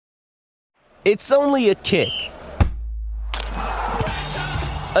It's only a kick,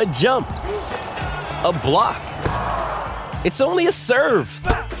 a jump, a block. It's only a serve.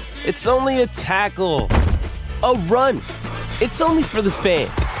 It's only a tackle, a run. It's only for the fans.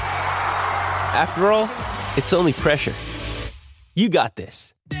 After all, it's only pressure. You got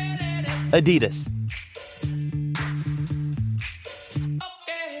this. Adidas.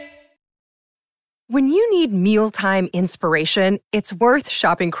 When you need mealtime inspiration, it's worth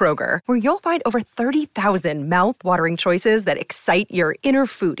shopping Kroger, where you'll find over 30,000 mouth-watering choices that excite your inner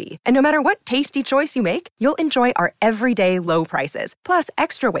foodie. And no matter what tasty choice you make, you'll enjoy our everyday low prices, plus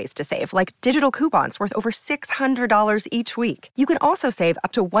extra ways to save, like digital coupons worth over $600 each week. You can also save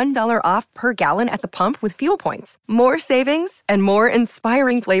up to $1 off per gallon at the pump with fuel points. More savings and more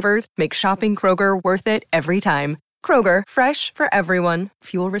inspiring flavors make shopping Kroger worth it every time. Kroger, fresh for everyone.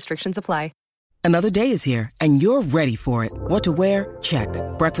 Fuel restrictions apply. Another day is here, and you're ready for it. What to wear? Check.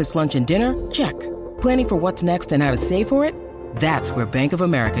 Breakfast, lunch, and dinner? Check. Planning for what's next and how to save for it? That's where Bank of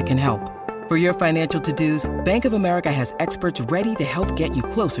America can help. For your financial to-dos, Bank of America has experts ready to help get you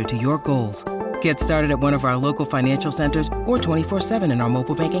closer to your goals. Get started at one of our local financial centers or 24/7 in our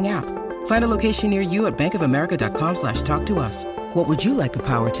mobile banking app. Find a location near you at bankofamerica.com/talktous. What would you like the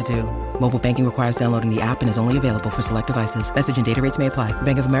power to do? Mobile banking requires downloading the app and is only available for select devices. Message and data rates may apply.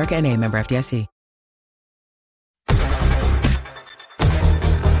 Bank of America N.A., member FDIC.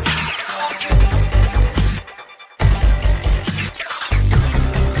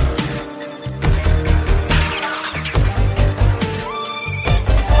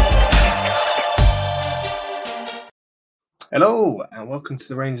 Hello and welcome to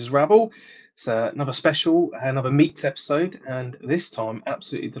the Rangers Rabble. It's another special, another meets episode, and this time,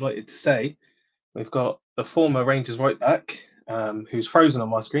 absolutely delighted to say, we've got the former Rangers right back, who's frozen on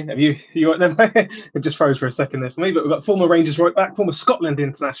my screen. Have you right there? It just froze for a second there for me, but we've got former Rangers right back, former Scotland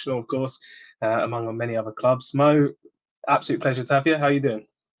international, of course, among many other clubs. Mo, absolute pleasure to have you. How are you doing?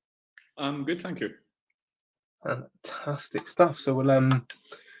 I'm good, thank you. Fantastic stuff. So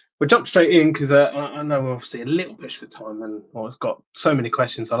we'll jump straight in because I know we're obviously a little pushed for time, and it's got so many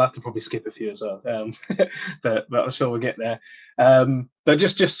questions. I'll have to probably skip a few as well, but I'm sure we'll get there. But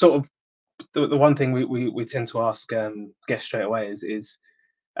just sort of the one thing we tend to ask guests straight away is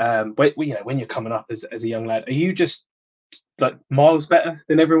when you're coming up as a young lad, are you just like miles better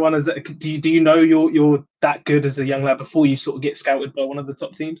than everyone? Do you know you're that good as a young lad before you sort of get scouted by one of the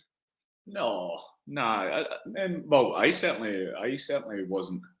top teams? No. Well, I certainly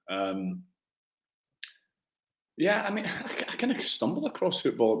wasn't. Yeah, I mean, I kind of stumbled across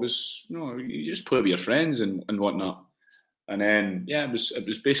football. It was, you just play with your friends and whatnot. And then, yeah, it was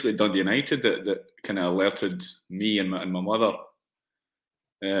basically Dundee United that kind of alerted me and my mother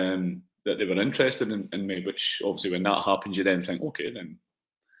that they were interested in me. Which obviously, when that happens, you then think, okay, then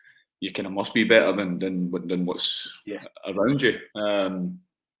you kind of must be better than what's around you.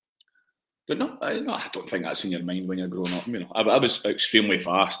 But no, I don't think that's in your mind when you're growing up. I was extremely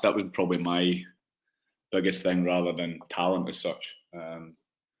fast. That was probably my biggest thing, rather than talent as such. So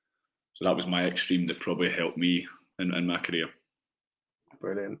that was my extreme that probably helped me in my career.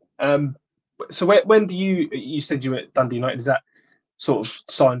 Brilliant. So when do you said you were at Dundee United? Is that sort of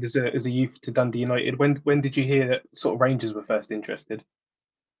signed as a youth to Dundee United? When did you hear that sort of Rangers were first interested?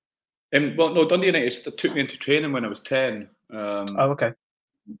 Well, no, Dundee United took me into training when I was 10. Okay.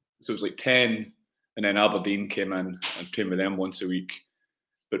 So it was like 10, and then Aberdeen came in and trained with them once a week.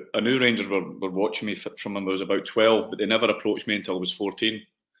 But I knew Rangers were watching me from when I was about 12, but they never approached me until I was 14.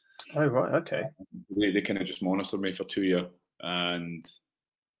 Oh, right, okay. They kind of just monitored me for 2 years. And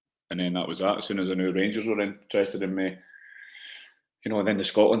then that was that. As soon as I knew Rangers were interested in me, then the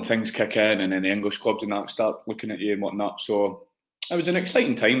Scotland things kick in, and then the English clubs and that start looking at you and whatnot. So it was an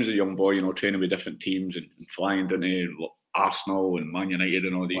exciting time as a young boy, training with different teams and flying down to Arsenal and Man United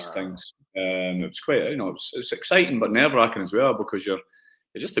and all these things. It was quite, it's exciting but nerve-wracking as well, because you're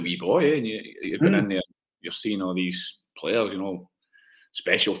just a wee boy, and you're going in there, you're seeing all these players,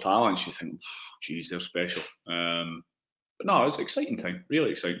 special talents. You think, geez, they're special. But no, it's an exciting time,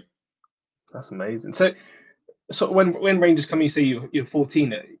 really exciting. That's amazing. So when Rangers come, you say you're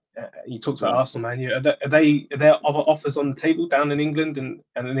 14. You talked about Arsenal, man. Are there other offers on the table down in England? And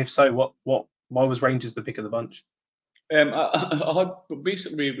if so, why was Rangers the pick of the bunch? I had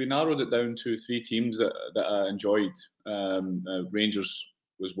basically, we narrowed it down to 3 teams that I enjoyed. Rangers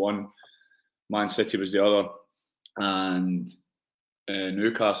was one, Man City was the other, and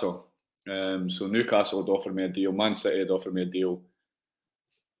Newcastle. So Newcastle had offered me a deal, Man City had offered me a deal,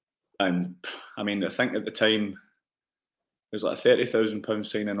 and I mean, I think at the time it was like a £30,000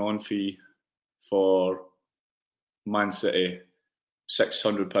 signing on fee for Man City,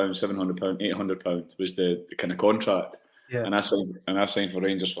 £600, £700, £800 was the kind of contract. Yeah. And I signed for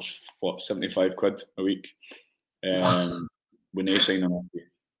Rangers for what, £75 a week. When they signed on me.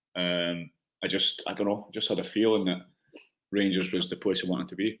 I don't know, just had a feeling that Rangers was the place I wanted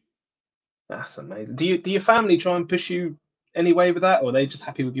to be. That's amazing. Do your family try and push you any way with that, or are they just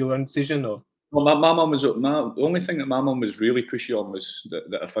happy with your own decision? Or well, my mum was the only thing that my mum was really pushy on was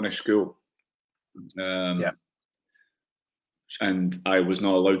that I finished school. And I was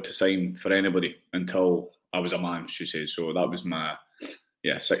not allowed to sign for anybody until I was a man, she said. So that was my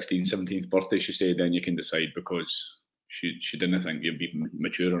 16th, 17th birthday, she said, then you can decide, because she didn't think you'd be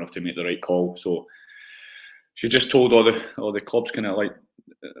mature enough to make the right call. So she just told all the clubs, kind of like,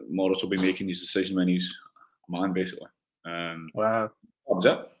 Maurice will be making his decision when he's a man, basically. Wow. That was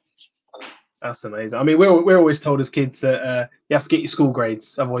it. That's amazing. I mean, we're always told as kids that you have to get your school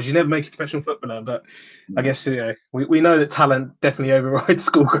grades, otherwise you never make a professional footballer. But I guess we know that talent definitely overrides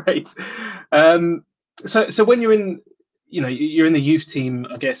school grades. So when you're in, you're in the youth team,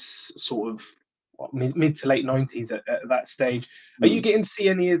 I guess sort of mid to late 90s at that stage. Are you getting to see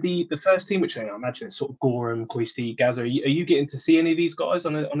any of the first team, which I imagine is sort of Gorham, Coisty, Gaza? Are you getting to see any of these guys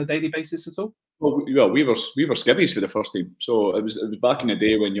on a daily basis at all? Well, we were skivvies for the first team, so it was back in the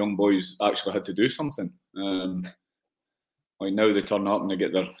day when young boys actually had to do something. Like now they turn up and they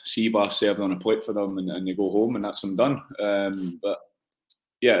get their sea bass served on a plate for them, and they go home and that's them done. But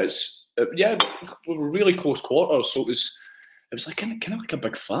yeah, we were really close quarters, so it was like kind of like a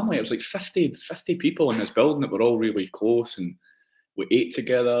big family. It was like 50 people in this building that were all really close, and we ate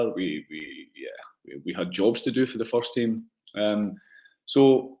together. We had jobs to do for the first team.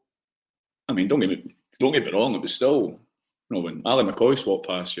 So. I mean, don't get me wrong. It was still, when Ali McCoy walked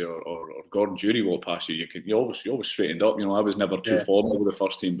past you or Gordon Jury walked past you, you always straightened up. I was never too formal with the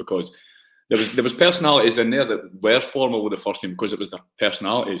first team, because there was personalities in there that were formal with the first team because it was their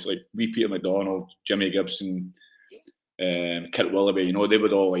personalities. Like Peter McDonald, Jimmy Gibson, Kurt Willoughby. They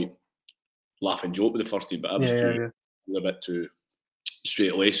would all like laugh and joke with the first team, but I was a bit too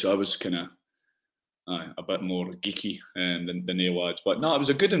straight laced, so I was kind of. A bit more geeky than the lads, but no, it was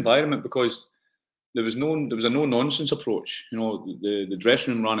a good environment because there was a no nonsense approach. The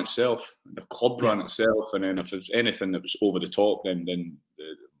dressing room ran itself, the club ran itself, and then if there's anything that was over the top, then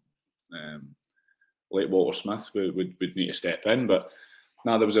late Walter Smith would need to step in. But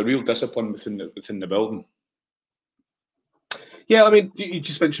no, there was a real discipline within the building. Yeah, I mean, you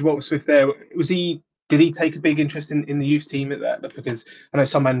just mentioned Walter Smith there. Did he take a big interest in the youth team at that? Because I know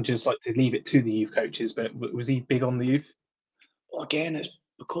some managers like to leave it to the youth coaches, but was he big on the youth? Well, again, it's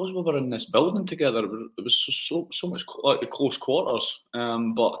because we were in this building together. It was so much like the close quarters.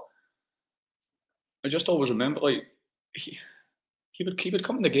 But I just always remember, like he would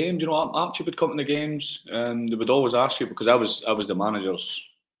come to the games. Archie would come to the games, and they would always ask you, because I was the manager's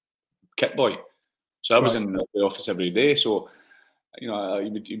kit boy, so I was in the office every day. So. He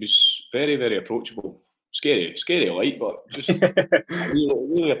was very, very approachable. Scary light, but just really,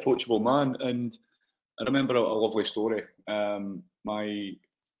 really approachable man. And I remember a lovely story. My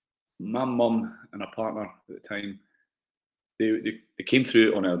mum and a partner at the time, they came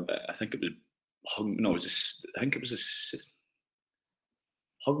through on I think it was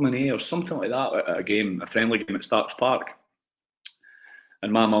Hogmanay or something like that at a friendly game at Starks Park.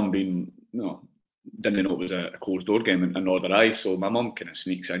 And my mum being, didn't know it was a closed door game, and nor did I. So my mum kind of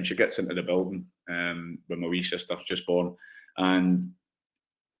sneaks in. She gets into the building when my wee sister was just born, and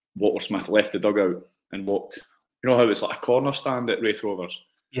Walter Smith left the dugout and walked. You know how it's like a corner stand at Wraith Rovers?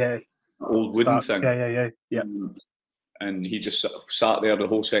 Yeah. Old wooden thing. Yeah. And he just sat there the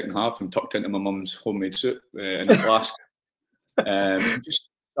whole second half and tucked into my mum's homemade soup in a flask. Just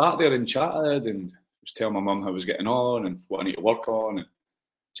sat there and chatted and was telling my mum how I was getting on and what I need to work on. And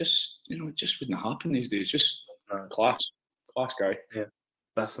just wouldn't happen these days. Just class guy. Yeah,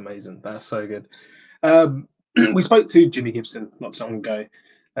 that's amazing. That's so good. We spoke to Jimmy Gibson not so long ago,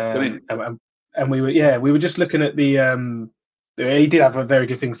 and we were just looking at the. He did have very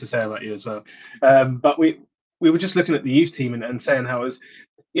good things to say about you as well, but we were just looking at the youth team and saying how it was.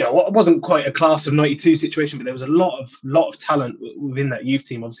 It wasn't quite a class of '92 situation, but there was a lot of talent within that youth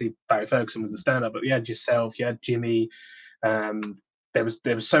team. Obviously, Barry Ferguson was the stand-up, but you had yourself, you had Jimmy. There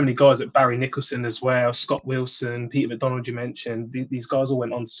was so many guys at Barry Nicholson as well, Scott Wilson, Peter McDonald. You mentioned these guys all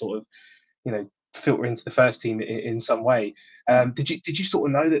went on to sort of, filter into the first team in some way. Did you sort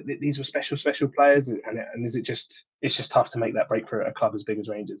of know that these were special players, and is it's just tough to make that break for a club as big as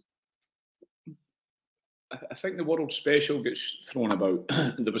Rangers? I think the word special gets thrown about.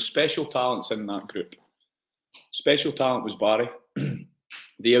 There was special talents in that group. Special talent was Barry.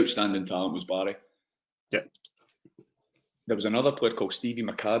 The outstanding talent was Barry. Yeah. there was another player called Stevie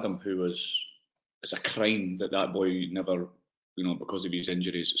McAdam who was. It's a crime that boy never, because of his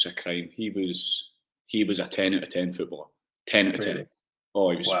injuries. It's a crime. He was a 10 out of 10 footballer. 10 out of 10. Oh,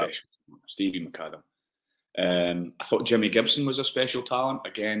 he was special. Stevie McAdam. I thought Jimmy Gibson was a special talent.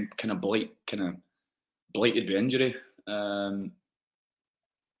 Again, kind of blighted by injury. Who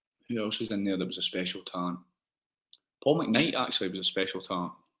else was in there that was a special talent? Paul McKnight actually was a special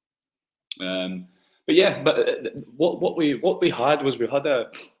talent. But what we had was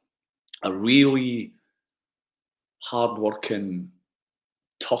a really hard-working,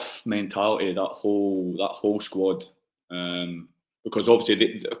 tough mentality. That whole squad. Because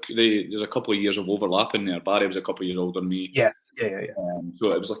obviously there's a couple of years of overlapping there. Barry was a couple of years older than me. Yeah.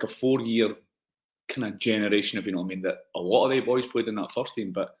 So it was like a 4-year kind of generation, if you know what I mean. That a lot of the boys played in that first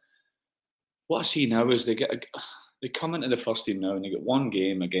team. But what I see now is they come into the first team now and they get one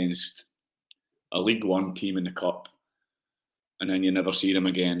game against a League One team in the cup, and then you never see them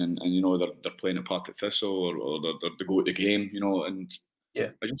again. And they're playing a part at Thistle or they go to the game, And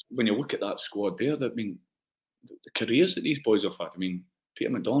when you look at that squad there, the careers that these boys have had. I mean,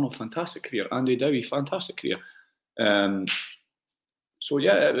 Peter McDonald, fantastic career. Andy Dowie, fantastic career. So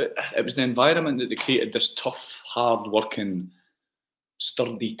it was the environment that they created, this tough, hard-working,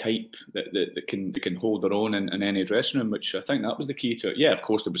 sturdy type that can hold their own in any dressing room, which I think that was the key to it. Yeah, of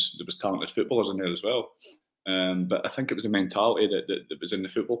course, there was talented footballers in there as well. But I think it was the mentality that was in the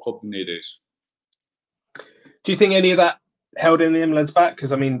football club in the days. Do you think any of that held any of them lads back?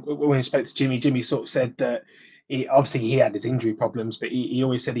 Because, I mean, when we spoke to Jimmy sort of said that he had his injury problems, but he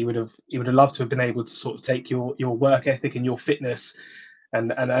always said he would have loved to have been able to sort of take your work ethic and your fitness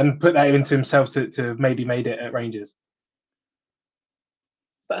and put that into himself to have maybe made it at Rangers.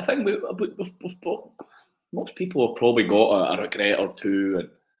 But I think most people have probably got a regret or two.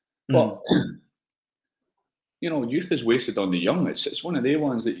 But, youth is wasted on the young. It's one of the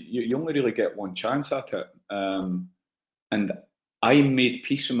ones that you only really get one chance at it. And I made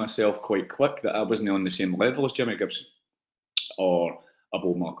peace with myself quite quick that I wasn't on the same level as Jimmy Gibson or a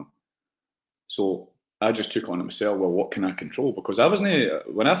Bob Malcolm. So I just took on myself, well, what can I control? Because I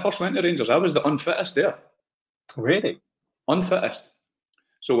wasn't, when I first went to Rangers, I was the unfittest there. Really? Unfittest.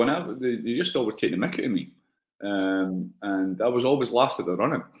 So they used to always take the mick out of me. And I was always last at the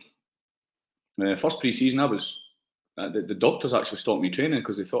running. First pre-season, I was, the doctors actually stopped me training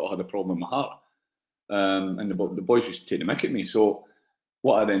because they thought I had a problem with my heart. And the boys used to take the mick at me. So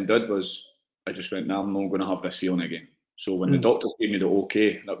what I then did was I just went, I'm not going to have this feeling again. So when the doctors gave me the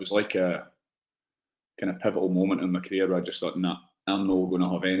okay, that was like a kind of pivotal moment in my career where I just thought, nah, I'm not going to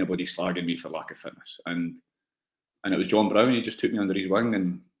have anybody slagging me for lack of fitness. And it was John Brown. He just took me under his wing,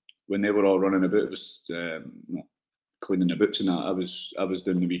 and when they were all running about, it was cleaning the boots and that. I was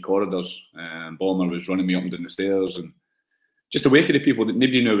doing the wee corridors. Bomber was running me up and down the stairs, and just away from the people that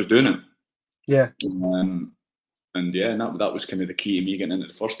nobody knew I was doing it. Yeah. And that was kind of the key to me getting into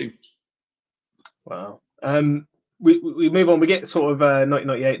the first team. Wow. We move on. We get sort of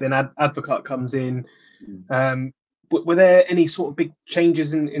 1998. Then Advocat comes in. Were there any sort of big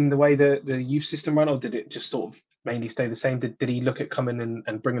changes in the way the youth system ran, or did it just sort of mainly stay the same? Did he look at coming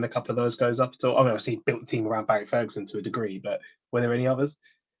and bringing a couple of those guys up at all? I mean, obviously he built the team around Barry Ferguson to a degree, but were there any others?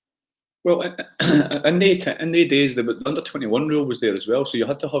 Well, in the days, the under-21 rule was there as well, so you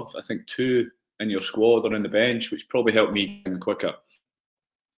had to have, I think, 2 in your squad or on the bench, which probably helped me quicker.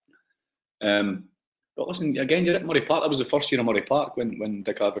 But listen, again, you're at Murray Park. That was the first year of Murray Park when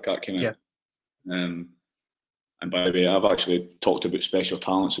Dick Advocat came in. Yeah. And by the way, I've actually talked about special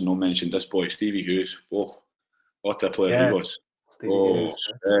talents and not mentioned this boy, Stevie Hughes. Oh, what a player he was. Hughes,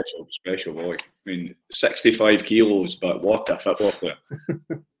 special boy. I mean, 65 kilos, but what a football player.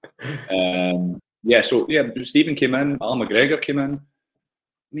 Stephen came in, Al McGregor came in. I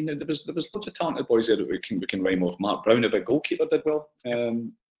mean, there was lots of talented boys there that we can rhyme off. Mark Brown, a big goalkeeper, did well.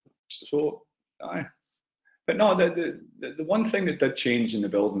 But no, the one thing that did change in the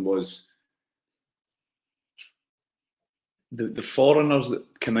building was the foreigners that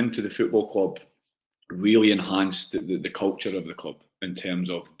come into the football club really enhanced the culture of the club in terms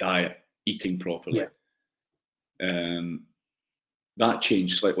of diet, eating properly. Yeah. That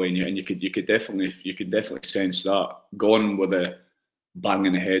changed slightly, and you could definitely sense that. Gone with the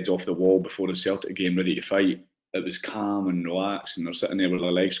banging the heads off the wall before the Celtic game, ready to fight. It was calm and relaxed, and they're sitting there with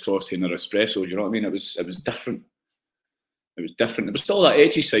their legs crossed taking their espressos. You know what I mean? It was different. It was different. There was still that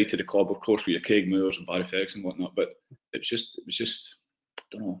edgy side to the club, of course, with your Craig Moores and Barry Ferguson and whatnot. But it was just, I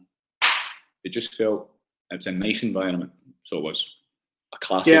don't know. It just felt it was a nice environment. So it was a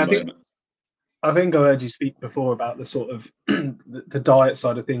classy environment. I think I heard you speak before about the sort of the diet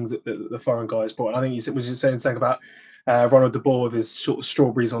side of things that the foreign guys brought. I think you was just saying something about Ronald de Boer with his sort of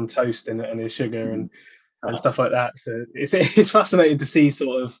strawberries on toast and his sugar and stuff like that. So it's fascinating to see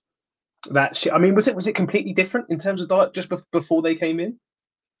sort of that shit. I mean, was it completely different in terms of diet just before they came in?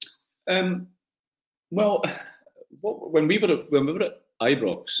 Well, when we were at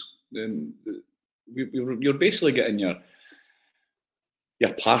Ibrox, you're basically getting your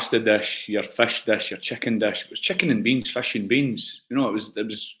pasta dish, your fish dish, your chicken dish. It was chicken and beans, fish and beans. You know, it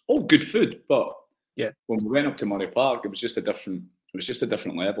was all good food. But yeah, when we went up to Murray Park, it was just a different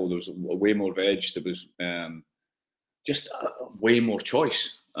level. There was way more veg. There was just way more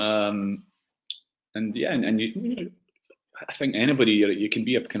choice. And you, I think anybody, you can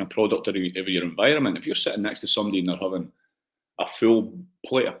be a kind of product of your environment. If you're sitting next to somebody and they're having a full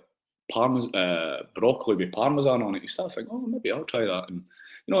plate of broccoli with parmesan on it, you start thinking, oh, maybe I'll try that. And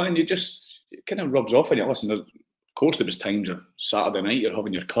and it kind of rubs off on you. Listen, of course there was times on Saturday night you're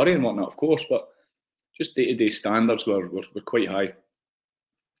having your curry and whatnot, of course, but just day-to-day standards were quite high.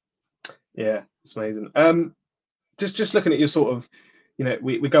 Yeah, it's amazing. Just looking at your sort of,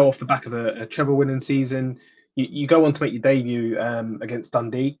 we go off the back of a treble winning season. You go on to make your debut against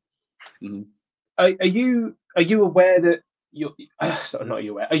Dundee. Mm-hmm. Are you aware that you're not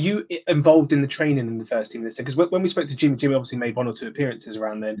you aware? Are you involved in the training in the first team this year? Because when we spoke to Jimmy obviously made 1 or 2 appearances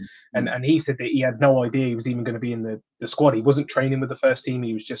around then, and he said that he had no idea he was even going to be in the squad. He wasn't training with the first team.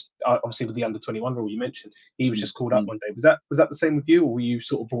 He was just obviously with the under-21 rule you mentioned. He was just called up one day. Was that the same with you, or were you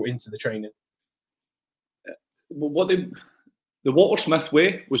sort of brought into the training? Well, the Walter Smith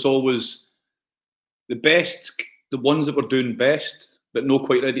way was always the best, the ones that were doing best, but not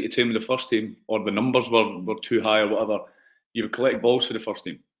quite ready to train with the first team, or the numbers were too high or whatever. You would collect balls for the first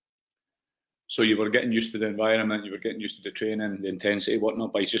team. So you were getting used to the environment, you were getting used to the training, the intensity,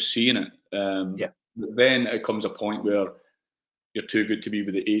 whatnot, by just seeing it. Then it comes a point where you're too good to be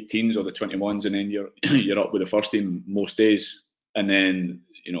with the 18s or the 21s, and then you're up with the first team most days. And then,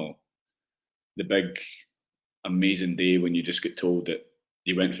 the big amazing day when you just get told that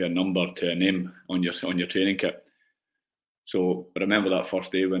you went for a number to a name on your training kit. So I remember that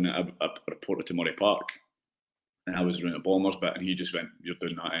first day when I reported to Murray Park, and I was around the Bombers bit, and he just went, "You're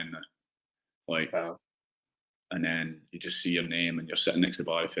doing that in there." Wow. And then you just see your name, and you're sitting next to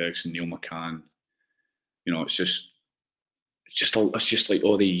Barry Ferguson, Neil McCann. It's just like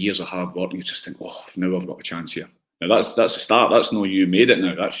all the years of hard work, and you just think, "Oh, now I've got a chance here." Now that's the start. That's no, you made it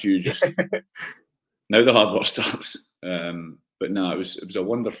now. That's you just now the hard work starts. But no, it was a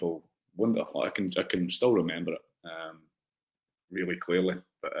wonderful. I can still remember it really clearly.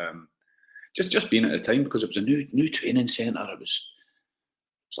 But just being at the time, because it was a new training centre. It was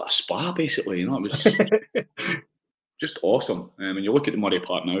like a spa basically. It was just awesome. When you look at the Murray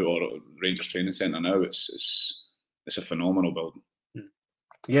Park now or Rangers Training Centre now, it's a phenomenal building.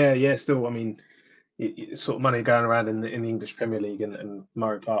 Yeah. Still, I mean, it's sort of money going around in the English Premier League and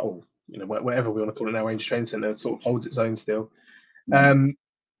Murray Park, or whatever we want to call it now, Rangers Training Centre, sort of holds its own still.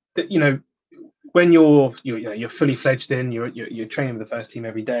 When you're fully fledged in, you're training with the first team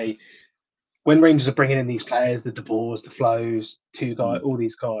every day. When Rangers are bringing in these players, the De Boers, the Flows, all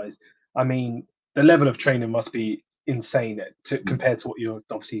these guys, I mean, the level of training must be insane compared to what you're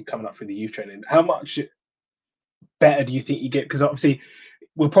obviously coming up through the youth training. How much better do you think you get? Because obviously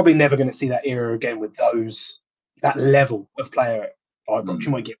we're probably never going to see that era again with that level of player at Ibrox.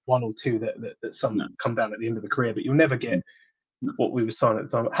 You might get 1 or 2 that some come down at the end of the career, but you'll never get what we were signing at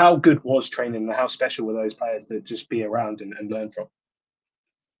the time. How good was training, and how special were those players to just be around and learn from?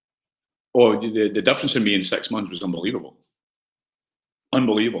 Oh, the difference in me in 6 months was unbelievable.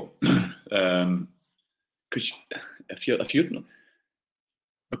 Because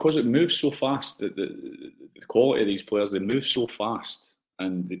because it moves so fast, the quality of these players, they move so fast,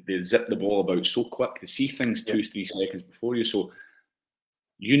 and they zip the ball about so quick. They see things 2-3 seconds before you. So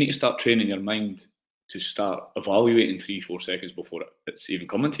you need to start training your mind to start evaluating 3-4 seconds before it's even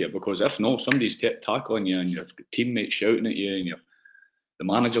coming to you. Because if not, somebody's tackling you and your teammates shouting at you, and the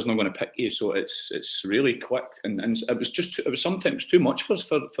manager's not going to pick you. So it's really quick, and it was sometimes too much for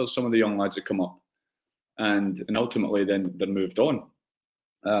some of the young lads that come up, and ultimately then they're moved on.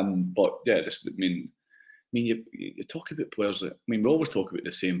 But yeah, you talk about players that, we always talk about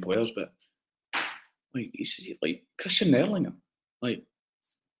the same players, but like Christian Erlinger, like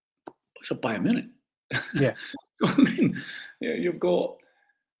plays for Bayern Munich. Yeah. You've got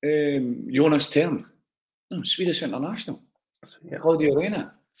Jonas Tern, Swedish international. Yeah. Claudio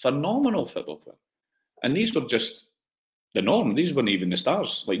Reyna, phenomenal football player. And these were just the norm. These weren't even the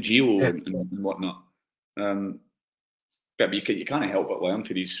stars, like Gio and whatnot. But you can't help but learn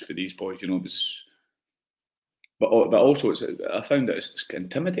for these boys, But also, I found that it's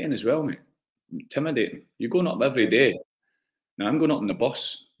intimidating as well, mate. intimidating. You're going up every day. Now I'm going up on the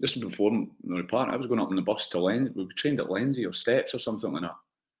bus. This was before my partner. I was going up on the bus to Lens. We were trained at Lenzie or Steps or something like that.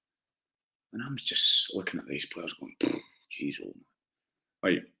 And I'm just looking at these players going, geez, oh man.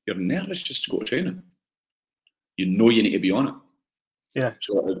 Like, you're nervous just to go to training. You know you need to be on it. Yeah.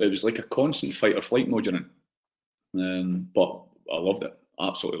 So it was like a constant fight or flight mode you're in. But I loved it.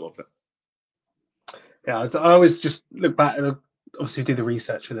 Absolutely loved it. Yeah, so I always just look back and obviously did the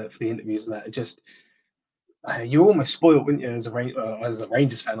research for the interviews and that. It just you're almost spoiled, weren't you? As a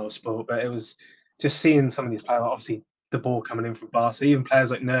Rangers fan, I was spoiled, but it was just seeing some of these players. Obviously, the ball coming in from Barca, even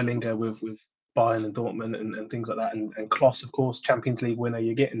players like Nerlinger with Bayern and Dortmund and things like that, and Kloss, of course, Champions League winner.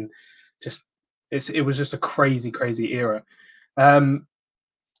 You're getting just it was just a crazy era.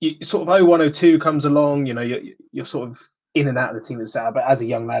 You sort of 0102 comes along. You know, you're sort of in and out of the team that's out. But as a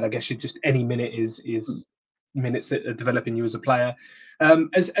young lad, I guess you just any minute is minutes that are developing you as a player.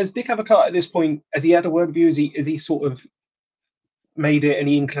 As Dick Advocaat at this point, has he had a word with you? Has he sort of made it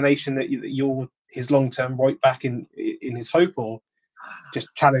any inclination that you're his long-term right back in his hope, or just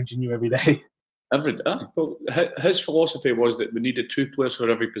challenging you every day? Every day. Well, his philosophy was that we needed 2 players for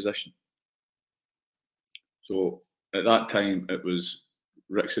every position. So at that time, it was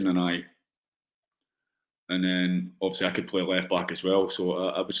Rickson and I. And then obviously I could play left back as well. So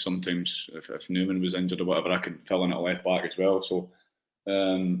I would sometimes, if Newman was injured or whatever, I could fill in at left back as well. So,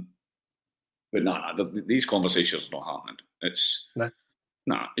 but these conversations are not happening. It's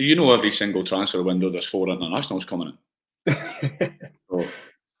you know, every single transfer window there's 4 internationals coming in. So,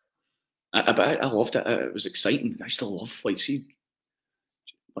 but I loved it. It was exciting. I still love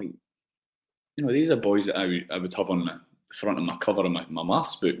these are boys that I would have on the front of my cover of my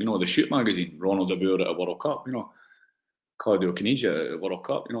maths book. You know, the Shoot magazine, Ronald de Boer at a World Cup. You know, Claudio Caniggia at a World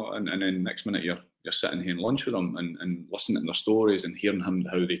Cup. You know, and then next minute you're sitting here in lunch with them and listening to their stories and hearing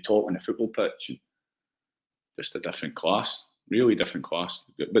how they talk on the football pitch. And just a different class, really different class.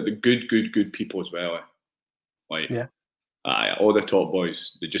 But the good people as well. All the top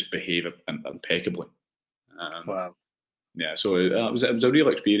boys, they just behave impeccably. Wow. Yeah, so it was a real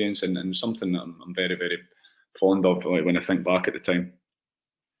experience and something that I'm very, very fond of. Like when I think back at the time.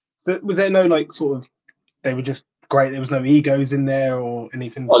 But was there no they were just great? There was no egos in there or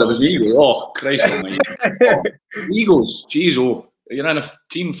anything. Oh, there was ego. Oh, Christ almighty! Egos. Jeez, you're in a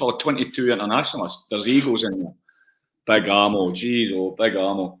team full of 22 internationalists. There's egos in there. Big Amo. Jeez, Big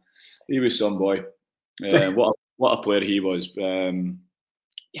Amo. He was some boy. What a player he was. But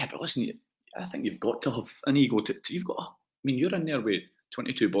listen, I think you've got to have an ego. You've got. I mean, you're in there with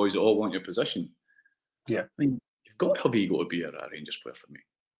 22 boys that all want your position. Yeah. I mean, you've got to have ego to be a Rangers player for me.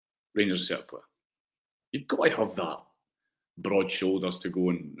 Rangers set player. You've got to have that broad shoulders to go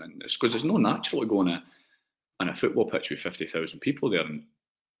and it's because it's not natural to go on a football pitch with 50,000 people there and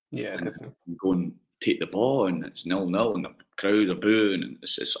go and take the ball and it's 0-0 and the crowd are booing and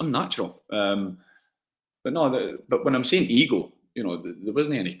it's unnatural. But when I'm saying ego, you know, there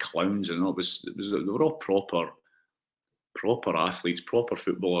wasn't any clowns and they were all proper athletes, proper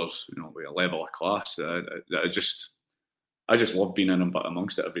footballers, you know, with a level of class. I just love being in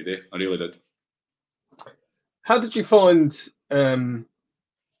amongst it every day. I really did. How did you find? You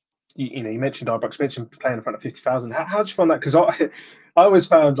mentioned Ibrox, mentioned playing in front of 50,000. How did you find that? Because I always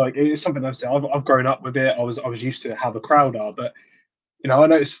found it's something I've grown up with it. I was used to how the crowd are, but I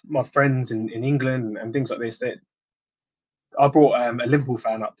noticed my friends in England and things like this that I brought a Liverpool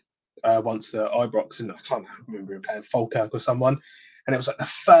fan up once to Ibrox, and I can't remember playing Falkirk or someone, and it was like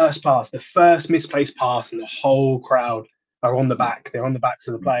the first misplaced pass, and the whole crowd are on the back. They're on the backs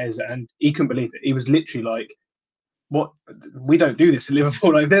of the players, and he couldn't believe it. He was literally like, "What? We don't do this in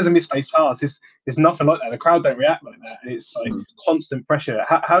Liverpool. Like, if there's a misplaced pass, there's nothing like that. The crowd don't react like that, and it's like constant pressure."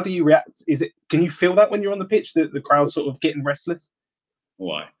 How do you react? Can you feel that when you're on the pitch, that the crowd's sort of getting restless?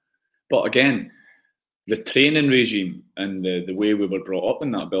 Why? But again, the training regime and the way we were brought up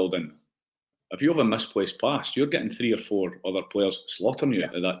in that building, if you have a misplaced pass, you're getting 3 or 4 other players slaughtering you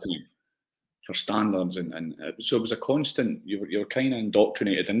at that time for standards. And so it was a constant, you're kind of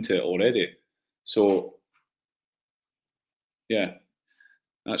indoctrinated into it already. So, yeah,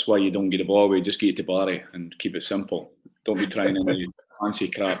 that's why you don't get the ball away. Just get it to Barry and keep it simple. Don't be trying any fancy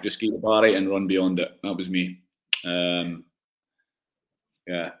crap. Just get the Barry and run beyond it. That was me.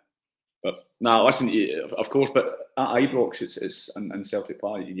 Yeah. But now, listen, of course, but at Ibrox, it's in Celtic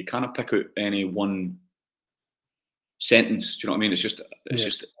Park, you can't pick out any one sentence. Do you know what I mean? It's just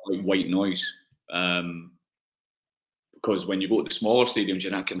like white noise. Because when you go to the smaller stadiums,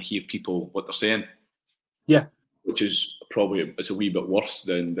 you're not going to hear people what they're saying. Yeah, which is probably it's a wee bit worse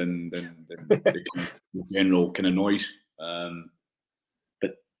than the general kind of noise.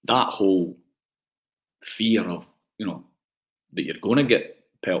 But that whole fear of, that you're going to get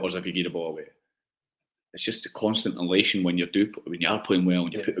pelters if you give the ball away. It's just the constant elation when you are playing well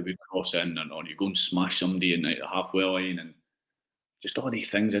and you put a good cross in, or you go and smash somebody in the halfway line, and just all these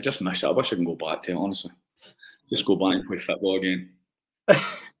things. I just miss it. I wish I can go back to it, honestly. Just go back and play football again.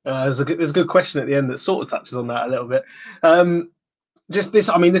 There's a good question at the end that sort of touches on that a little bit. Just this,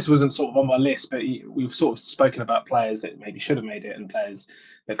 this wasn't sort of on my list, but we've sort of spoken about players that maybe should have made it and players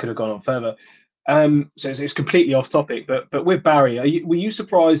that could have gone on further. So it's completely off topic, but with Barry, were you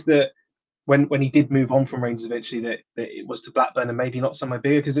surprised that when he did move on from Rangers eventually that it was to Blackburn and maybe not somewhere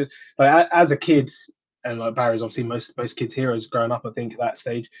bigger? Because as a kid, and like Barry's obviously most kids' heroes growing up, I think at that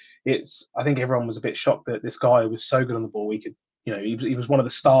stage, I think everyone was a bit shocked that this guy was so good on the ball. He could, he was one of the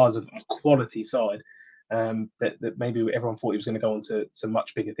stars of a quality side. That maybe everyone thought he was going to go on to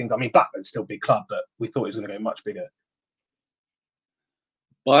much bigger things. Blackburn's still a big club, but we thought he was going to go much bigger.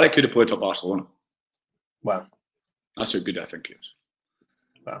 Barry could have played for Barcelona. Wow. That's how good I think he is.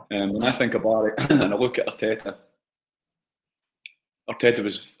 Wow. When I think of Barry and I look at Arteta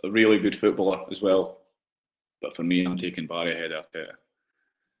was a really good footballer as well. But for me, I'm taking Barry ahead of Arteta.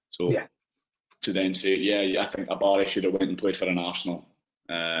 So to then say, I think Barry should have went and played for an Arsenal.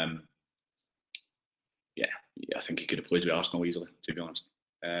 I think he could have played with Arsenal easily, to be honest.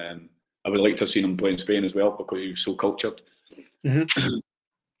 I would like to have seen him play in Spain as well because he was so cultured. Mm-hmm.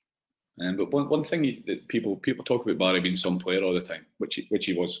 But one thing that people talk about Barry being some player all the time, which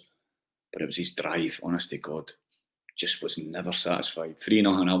he was, but it was his drive. Honest to God, just was never satisfied.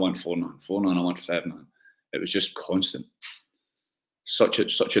 3-0 and I want 4-0, 4-0 and I want 5-0. It was just constant. Such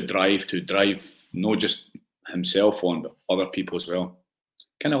a drive to drive not just himself on, but other people as well.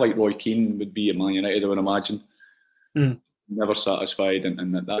 Kind of like Roy Keane would be at Man United, I would imagine. Never satisfied,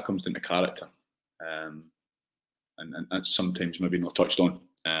 and that comes into character. And that's sometimes maybe not touched on.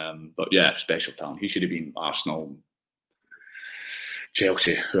 But yeah, special talent. He should have been Arsenal,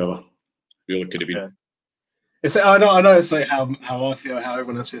 Chelsea, whoever. Really could have been. Yeah. I know it's like how I feel, how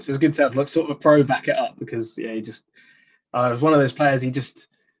everyone else feels. It was good to have sort of a pro back it up because he just was one of those players. He just,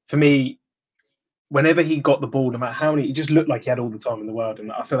 for me, whenever he got the ball, no matter how many, he just looked like he had all the time in the world.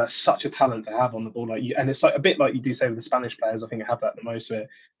 And I feel that's such a talent to have on the ball. And it's like a bit like you do say with the Spanish players. I think I have that the most, where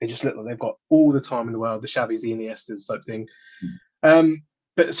they just look like they've got all the time in the world, the Xavis, the Iniestas type thing.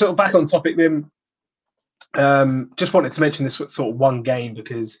 But sort of back on topic then, just wanted to mention this sort of one game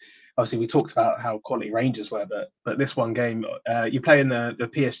because obviously we talked about how quality Rangers were, but this one game, you play in the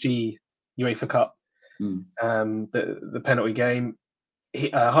PSG UEFA Cup, the penalty game.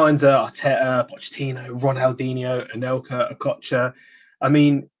 Heinze, Arteta, Pochettino, Ronaldinho, Anelka, Okocha.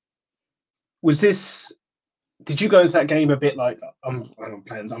 Did you go into that game a bit like I'm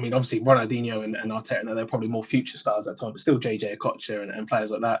playing? Obviously Ronaldinho and Arteta, they're probably more future stars at that time, but still JJ Okocha and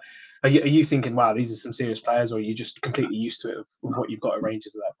players like that. Are you thinking, wow, these are some serious players, or are you just completely used to it with what you've got at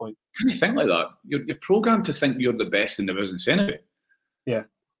Rangers at that point? Can you think like that? You're programmed to think you're the best in the business anyway. Yeah.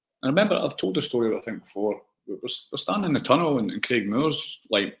 And I remember I've told the story, I think, before. We're standing in the tunnel and Craig Moore's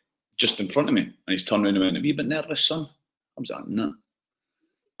like just in front of me, and he's turned around and went, "Are you a bit nervous, son?" I was like, "No."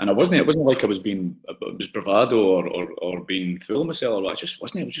 And it wasn't like I was being bravado or being full of myself. I just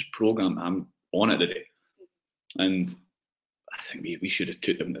wasn't. It was just programmed. I'm on it today, and I think we should have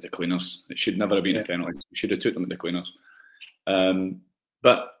took them to the cleaners. It should never have been a penalty. We should have took them to the cleaners.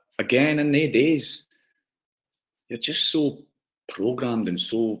 But again, in the days, you're just so programmed and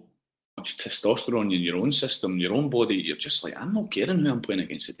so much testosterone in your own system, your own body. You're just like, I'm not caring who I'm playing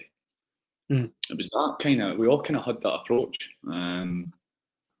against today. It was that kind of, we all kind of had that approach. And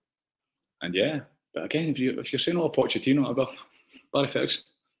yeah, but again, if you're saying Pochettino, I'll go Barry Ferguson.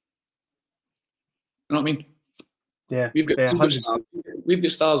 You know what I mean? Yeah. We've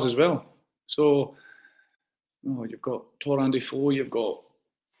got stars as well. So, you've got Torrent Defoe, you've got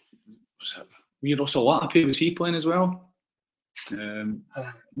Russell Latapi, was he playing as well? Been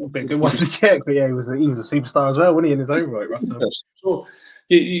a good one to check, but yeah, he was a superstar as well, wasn't he, in his own right, Russell? So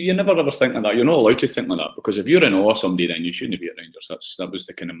you never ever think like that. You're not allowed to think like that, because if you're in awe of somebody, then you shouldn't be at Rangers. That was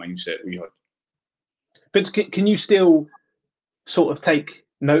the kind of mindset we had. But can you still sort of take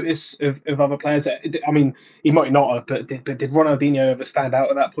notice of other players? I mean, he might not have, but did Ronaldinho ever stand out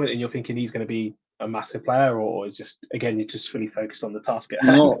at that point, and you're thinking he's going to be a massive player, or is just, again, you're just fully focused on the task at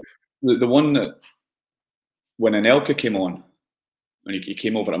hand? No, the one that when Anelka came on, when he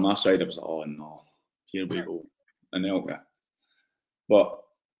came over at my side, I was like, oh no, here we go, Anelka. But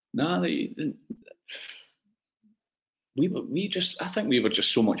I think we were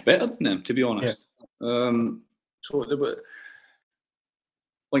just so much better than them, to be honest. So they were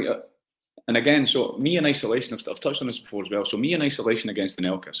like And again, so me in isolation, I've touched on this before as well. So me in isolation against an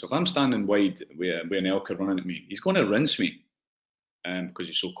Elka. So if I'm standing wide with an Elka running at me, he's going to rinse me because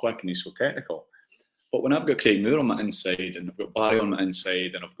he's so quick and he's so technical. But when I've got Craig Moore on my inside and I've got Barry on my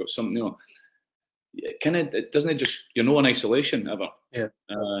inside and I've got something, it doesn't just, you're not in isolation ever. Yeah.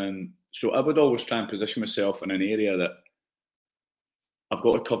 So I would always try and position myself in an area that I've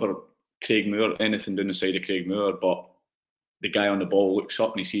got to cover Craig Moore, anything down the side of Craig Moore, but the guy on the ball looks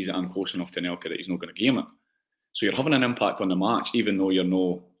up and he sees that I'm close enough to an Elka that he's not going to game it. So you're having an impact on the match, even though you're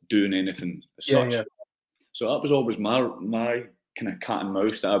not doing anything as such. Yeah. So that was always my kind of cat and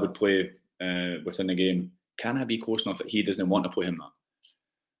mouse that I would play within the game. Can I be close enough that he doesn't want to play him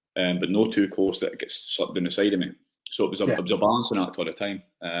that? But no too close that it gets slipped down the side of me. So it was a balancing act all the time.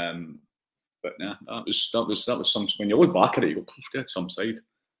 But yeah, that was some. When you look back at it, you go, "They had some side."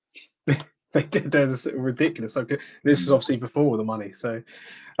 They did. That's ridiculous. So this is obviously before the money. So,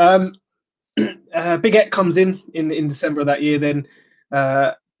 Big Ek comes in December of that year. Then,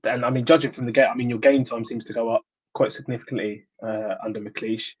 and I mean, judging from the get, I mean, your game time seems to go up quite significantly under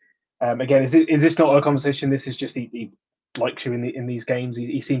McLeish. Again, is this not a conversation? This is just he likes you in these games.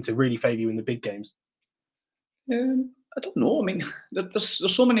 He seemed to really favour you in the big games. I don't know. I mean,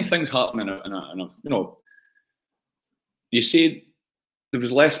 there's so many things happening, and you see, there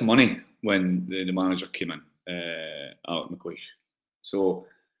was less money when the manager came in, Alec McLeish. So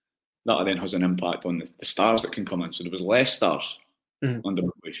that then has an impact on the stars that can come in. So there was less stars under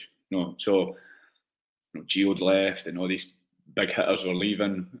McLeish. So Gio had left, and all these big hitters were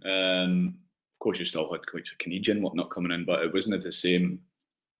leaving. Of course, you still had quite a Canadian whatnot coming in, but it wasn't the same.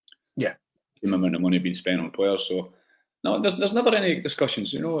 Yeah. Same amount of money being spent on players. So no, there's never any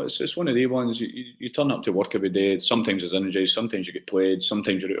discussions. It's one of the ones. You turn up to work every day. Sometimes there's injuries. Sometimes you get played.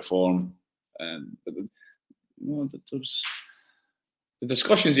 Sometimes you're out of form. But the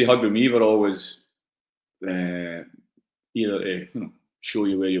discussions he had with me were always either to show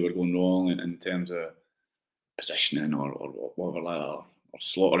you where you were going wrong in terms of positioning or whatever, or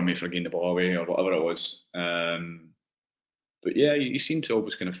slaughtering me for getting the ball away or whatever it was. But yeah, you seem to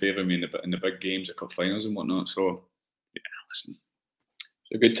always kind of favour me in the big games, the cup finals and whatnot. So yeah, listen,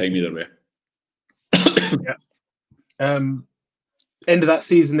 it's a good time either way. Yeah. End of that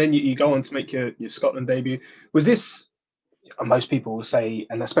season, then you go on to make your Scotland debut. Was this? Most people will say,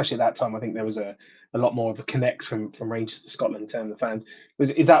 and especially at that time, I think there was a lot more of a connect from Rangers to Scotland in terms of fans.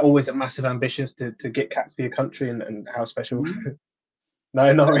 Is that always a massive ambition to get caps for your country, and how special?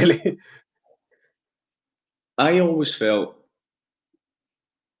 No, not really. I always felt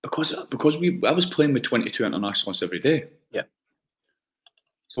because I was playing with 22 internationals every day. Yeah.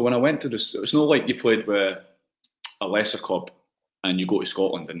 So when I went to this, it's not like you played with a lesser club and you go to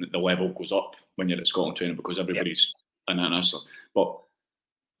Scotland and the level goes up when you're at Scotland training because everybody's an international. But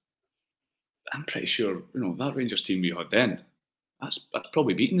I'm pretty sure, that Rangers team we had then, that's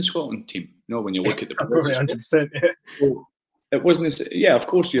probably beating the Scotland team. When you look at the probably 100%. So it wasn't. Yeah, of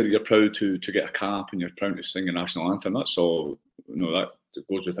course you're proud to get a cap and you're proud to sing the national anthem. That's all. That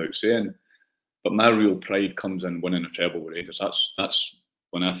goes without saying. But my real pride comes in winning a treble with Rangers. That's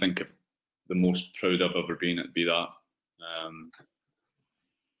when I think of the most proud I've ever been. It'd be that.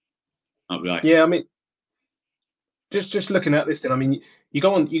 Yeah, I mean, just looking at this, then I mean, you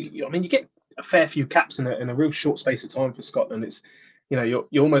go on. You get a fair few caps in a real short space of time for Scotland. It's you're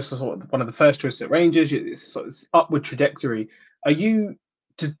almost sort of one of the first choices at Rangers. It's upward trajectory.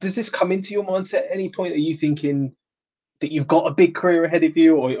 Does this come into your mindset at any point? Are you thinking that you've got a big career ahead of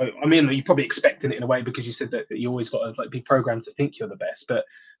you, or I mean, you're probably expecting it in a way because you said that you always got to be programmed to think you're the best. But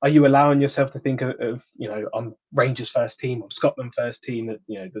are you allowing yourself to think of I'm Rangers first team, I'm Scotland first team, that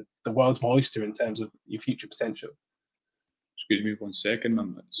the world's my oyster in terms of your future potential? Excuse me 1 second,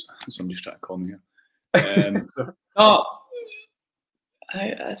 somebody's trying to call me here.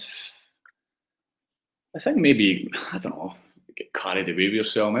 I think maybe, I don't know, get carried away with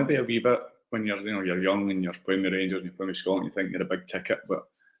yourself maybe a wee bit when you're young and you're playing the Rangers and you're playing with Scotland, you think you're a big ticket, but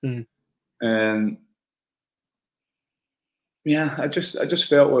yeah, I just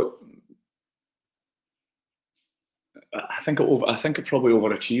felt like I think I probably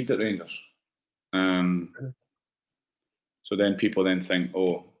overachieved at Rangers. So then people think,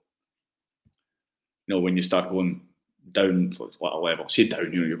 when you start going down to a level, say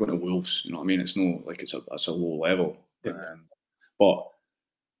down, you're going to Wolves, you know what I mean? It's no like it's a low level. Yeah. But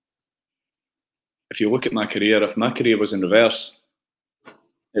if you look at my career, if my career was in reverse,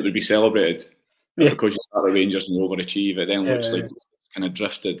 it would be celebrated. Yeah. Because you start at Rangers and you overachieve, it then looks like it's kind of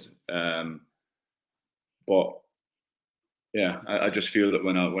drifted. But yeah, I just feel that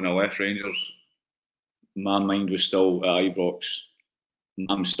when I left Rangers, my mind was still at Ibrox,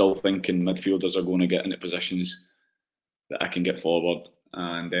 I'm still thinking midfielders are going to get into positions that I can get forward,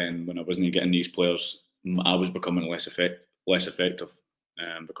 and then when I wasn't getting these players, I was becoming less effective,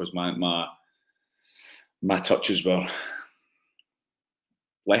 because my touches were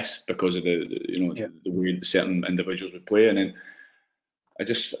less because of the way certain individuals would play, and then I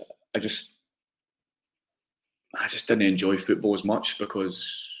just didn't enjoy football as much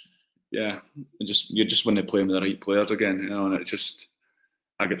because you just want to play with the right players again, and it just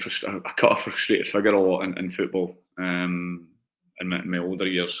I cut a frustrated figure a lot in football in my older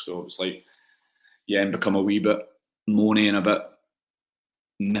years, so it was like and become a wee bit moany and a bit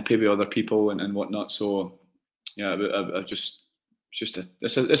nippy with other people and whatnot. So it's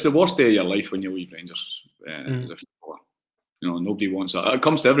the worst day of your life when you leave Rangers as a footballer. Nobody wants that. It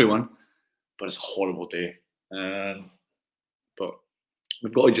comes to everyone, but it's a horrible day. But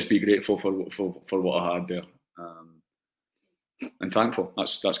we've got to just be grateful for what I had there, and thankful.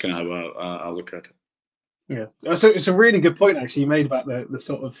 That's kind of how I look at it. Yeah, so it's a really good point actually you made about the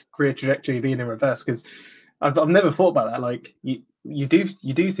sort of career trajectory being in reverse, because I've never thought about that. Like you do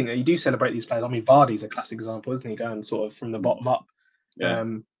think that you do celebrate these players. I mean, Vardy's a classic example, isn't he? Going sort of from the bottom up. Yeah.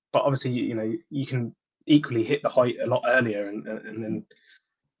 But obviously, you can equally hit the height a lot earlier, and then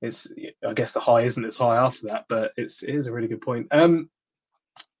it's, I guess the high isn't as high after that. But it is a really good point.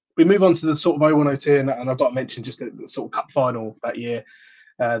 We move on to the sort of 01-02, and I've got to mention just the sort of cup final that year,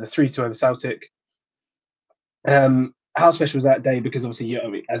 the 3-2 over Celtic. How special was that day? Because obviously,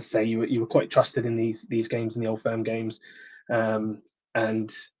 as I say, you were quite trusted in these games, in the Old Firm games, and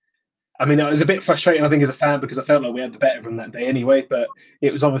I mean, it was a bit frustrating, I think, as a fan, because I felt like we had the better of them that day anyway. But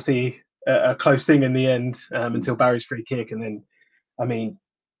it was obviously a close thing in the end, until Barry's free kick, and then, I mean,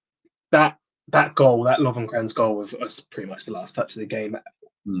 that goal, that Lovenkrands goal, was pretty much the last touch of the game.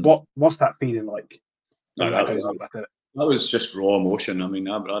 What's that feeling like? That was just raw emotion. I mean,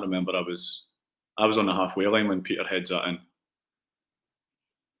 I remember I was on the halfway line when Peter heads that in,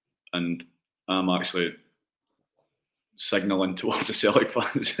 and I'm actually signalling towards the Celtic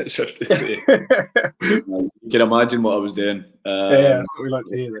fans as if to say, you can imagine what I was doing. That's what we like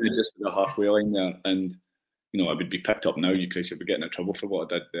to hear. Just at the halfway line there, and I would be picked up now. You could be getting in trouble for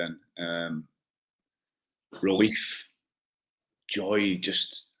what I did then. Relief, joy,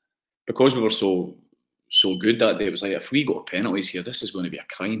 just because we were so good that day. It was like, if we got penalties here, this is going to be a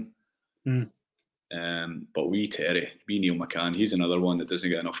crime. But Terry, Neil McCann, he's another one that doesn't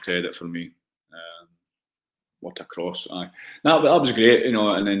get enough credit for me. What a cross! That was great,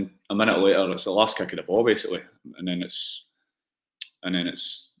 and then a minute later, it's the last kick of the ball basically, and then it's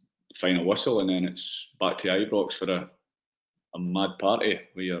final whistle, and then it's back to Ibrox for a mad party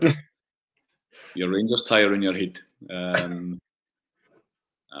with your Rangers tie around your head. That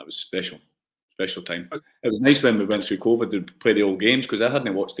was special time. It was nice when we went through COVID to play the old games, because I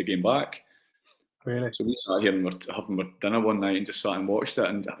hadn't watched the game back. Really? So we sat here and were having our dinner one night and just sat and watched it,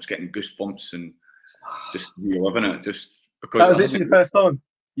 and I was getting goosebumps and just reliving it. Just because that was literally the first time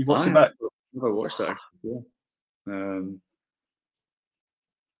you've watched it back. Never watched it actually. Yeah.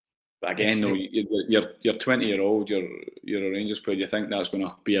 But again, though, you're 20-year-old, you're a Rangers player. You think that's going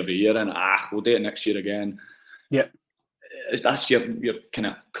to be every year, and we'll do it next year again. Yeah, that's your kind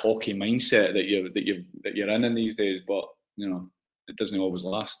of cocky mindset that you're in these days. But it doesn't always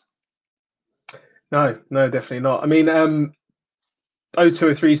last. No, definitely not. I mean,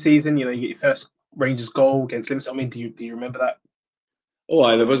 02-03 season, you get your first Rangers goal against Livingston. I mean, do you remember that? Oh,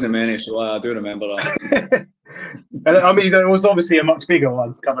 there wasn't many, so I do remember that. I mean, there was obviously a much bigger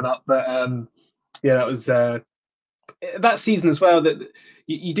one coming up, but that was that season as well. That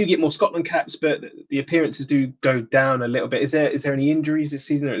you do get more Scotland caps, but the appearances do go down a little bit. Is there any injuries this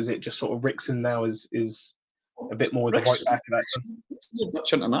season, or is it just sort of Rickson now is a bit more the right back of action? He's a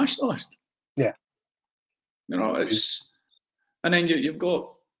Dutch internationalist. Yeah. It's, and then you've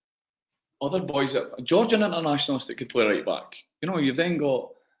got other boys, Georgian internationalists that could play right back. You've then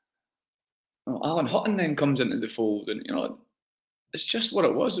got Alan Hutton then comes into the fold, and it's just what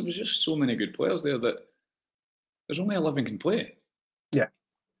it was. There was just so many good players there that there's only 11 can play. Yeah.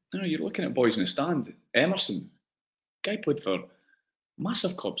 You're looking at boys in the stand. Emerson, guy played for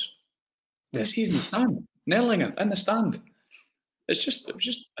massive clubs. Yeah. He's in the stand. Nerlinger in the stand. It was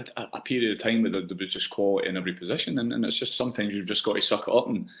just a period of time where there was just quality in every position, and it's just sometimes you've just got to suck it up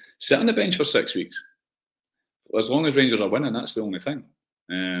and sit on the bench for 6 weeks. As long as Rangers are winning, that's the only thing.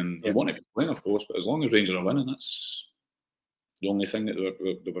 They want to be playing, of course, but as long as Rangers are winning, that's the only thing that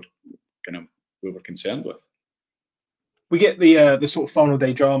we were concerned with. We get the sort of final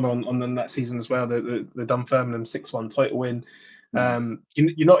day drama on that season as well. The Dunfermline 6-1 title win.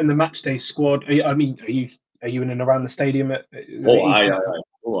 You're not in the match day squad. Are you Are you in and around the stadium? Aye.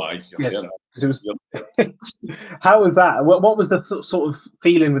 Yes, it was. How was that? What was the sort of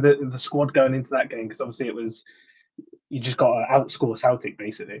feeling with the squad going into that game? Because obviously you just got to outscore Celtic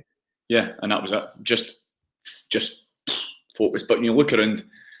basically. Yeah, and that was it. Just focus. But when you look around,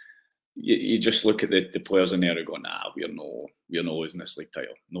 you just look at the players in there and go, nah, we're no losing this league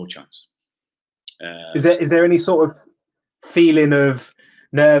title. No chance. Is there any sort of feeling of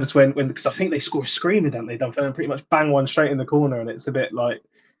nerves when because I think they score a screamer, don't they? Dunfermline pretty much bang one straight in the corner, and it's a bit like,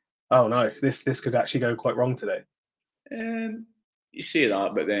 oh no, this could actually go quite wrong today. You say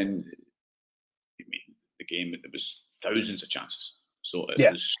that, but then the game, there was thousands of chances, so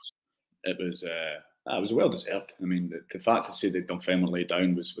it was well deserved. I mean, the fact to say that Dunfermline lay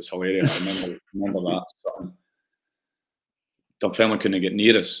down was hilarious. I remember that. Dunfermline couldn't get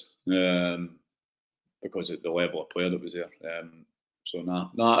near us because of the level of player that was there.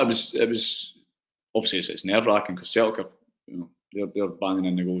 It was obviously it's nerve wracking because Celtic are, they're banging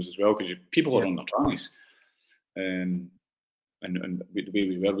in the goals as well because people are on their tries. And the way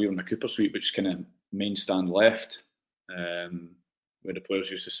we were in the Cooper Suite, which is kind of main stand left, where the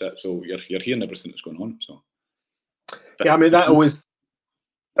players used to sit. So you're hearing everything that's going on. So I mean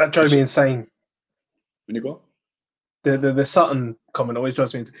that drove me insane. When you go, the Sutton comment always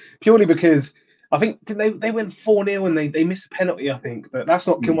drives me insane purely because I think they went 4-0 and they missed a penalty, I think, but that's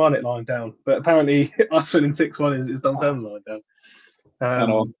not Kilmarnock lying down. But apparently us winning 6-1 is Dunfermline lying down. I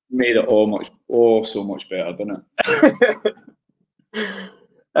know, made it so much better, didn't it?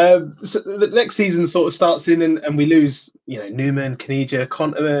 So the next season sort of starts in and we lose, Newman, Caniggia,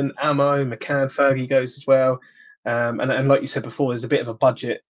 Conterman, Amo, McCann, Fergie goes as well. And like you said before, there's a bit of a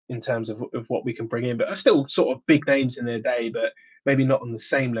budget in terms of what we can bring in, but are still sort of big names in their day, but maybe not on the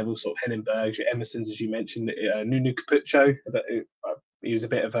same level, sort of Hennenbergs, your Emersons, as you mentioned, Nuno Capuccio. He was a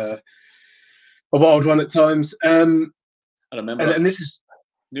bit of a wild one at times. I remember. And this is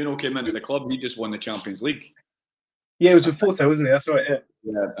Nuno came into the club. He just won the Champions League. Yeah, it was with Porto, wasn't it? That's right.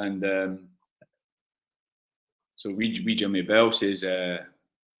 Yeah, and so we Jimmy Bell says,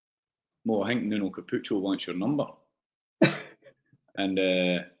 "Mo, I think Nuno Capuccio wants your number." And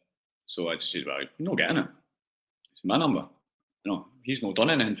so I just said, "Well, I'm not getting it. It's my number. He's not done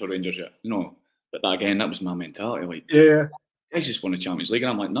anything for Rangers yet. But that was my mentality. Like, yeah, I just won the Champions League,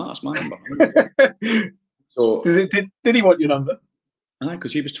 and I'm like, no, that's my number. So did he want your number?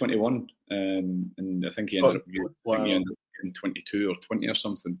 Because he was 21, and I think he ended up getting 22 or 20 or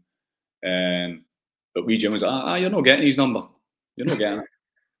something. But Jim was like, you're not getting his number. You're not getting it.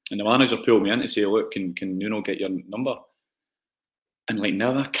 And the manager pulled me in to say, look, can Nuno get your number? And like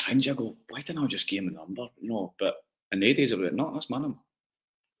now I cringe, I go, why didn't I just give him a number? But in the 80s, I was like, no, that's my number.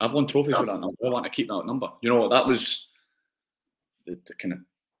 I've won trophies with that number. I want to keep that number. That was the kind of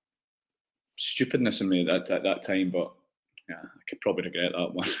stupidness in me at that time, but yeah, I could probably regret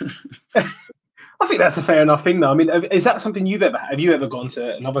that one. I think that's a fair enough thing, though. I mean, is that something have you ever gone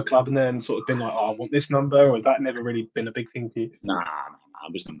to another club and then sort of been like, I want this number, or has that never really been a big thing for you? Nah, I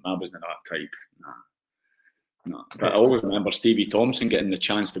wasn't that type. No. But I always remember Stevie Thompson getting the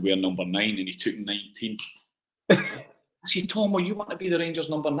chance to wear number 9 and he took 19. I said, Tom, you want to be the Rangers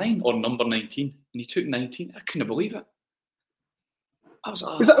number 9 or number 19? And he took 19. I couldn't believe it. I was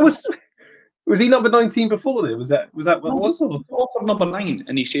like, was he number 19 before then? Was that what it was? Offered number 9,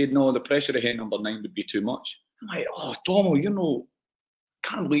 and he said no. The pressure of hitting number 9 would be too much. I'm like, Tomo,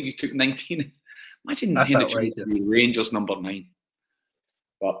 can't believe you took 19. Imagine the Rangers number 9.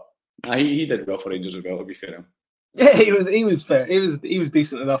 But he did well for Rangers as well, to be fair. Yeah, he was fair. He was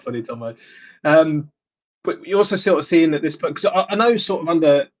decent enough when he Tomo. But you're also sort of seeing at this point, because I know sort of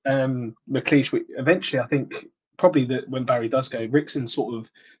under McLeish, eventually I think probably when Barry does go, Rickson sort of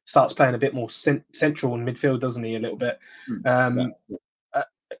starts playing a bit more central in midfield, doesn't he, a little bit? Are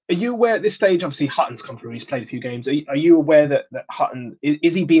you aware at this stage, obviously Hutton's come through, he's played a few games, are you aware that Hutton,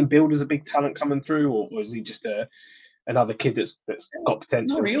 is he being billed as a big talent coming through, or is he just another kid that's got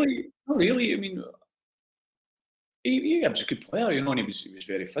potential? Not really. I mean, he was a good player, and he was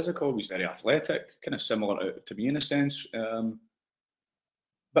very physical, he was very athletic, kind of similar to me in a sense.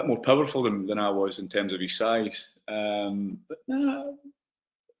 Bit more powerful than I was in terms of his size. But nah,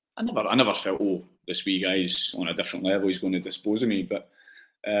 I never felt, this wee guy's on a different level, he's going to dispose of me. But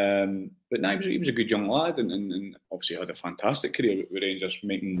nah, he was a good young lad, and obviously had a fantastic career with Rangers,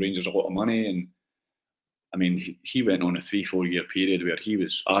 making Rangers a lot of money. And I mean, he went on a 3-4 year period where he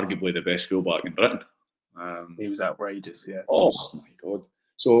was arguably the best fullback in Britain. He was outrageous, yeah. Oh my God!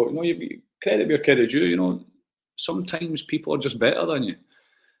 So you credit where credit due. Sometimes people are just better than you,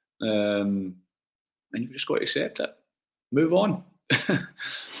 and you've just got to accept it. Move on.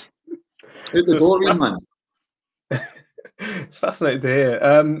 Who's the door, man? It's fascinating to hear.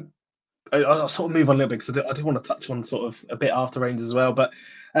 I'll sort of move on a little bit because I do want to touch on sort of a bit after Rangers as well. But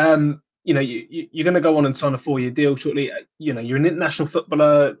you're going to go on and sign a 4-year deal shortly. You're an international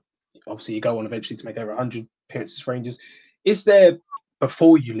footballer. Obviously, you go on eventually to make over 100 appearances for Rangers. Is there,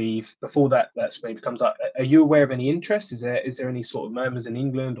 before you leave, before that maybe comes up, are you aware of any interest? Is there any sort of murmurs in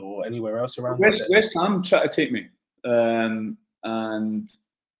England or anywhere else around? West Ham tried to take me, and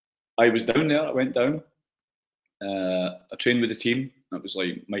I was down there. I went down. I trained with the team. That was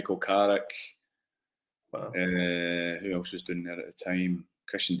like Michael Carrick. Wow. Who else was doing there at the time?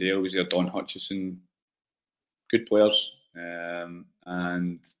 Christian Dale was there. Don Hutchison. Good players. And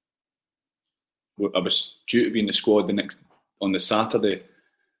I was due to be in the squad on the Saturday,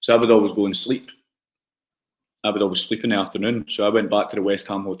 so I would always go and sleep. I would always sleep in the afternoon. So I went back to the West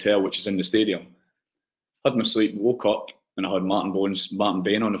Ham hotel, which is in the stadium. Had my sleep, woke up, and I had Martin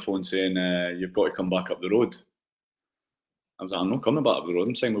Bain on the phone saying, "You've got to come back up the road." I was like, "I'm not coming back up the road.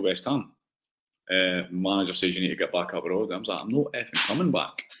 I'm signing with West Ham." Manager says you need to get back up the road. I was like, "I'm not effing coming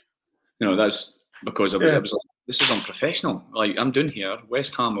back." That's because I was like, "This is unprofessional. Like, I'm doing here,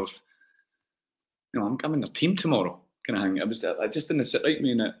 West Ham of, I'm in their team tomorrow." Kind of thing. I just didn't sit right with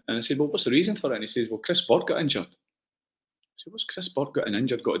me in it, and I said, "Well, what's the reason for it?" And he says, "Well, Chris Bird got injured." I said, "What's Chris Bird getting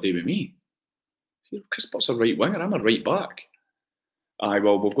injured got to do with me?" I said, "Chris Bird's a right winger. I'm a right back."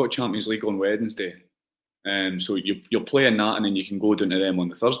 Well, we've got Champions League on Wednesday. So you'll play in that, and then you can go down to them on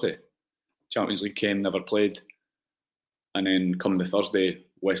the Thursday. Champions League came, never played, and then come the Thursday,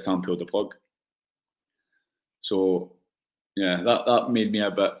 West Ham pulled the plug. So yeah, that made me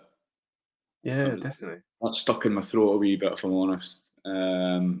a bit. Yeah, definitely. That stuck in my throat a wee bit, if I'm honest.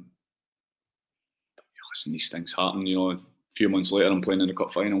 Listen, these things happen. A few months later, I'm playing in the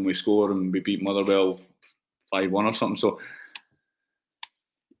cup final, and we score, and we beat Motherwell 5-1 or something. So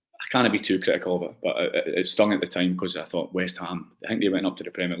I can't be too critical of it, but it stung at the time because I thought West Ham, I think they went up to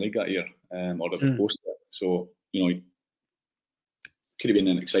the Premier League that year, or they were close to it. So, could have been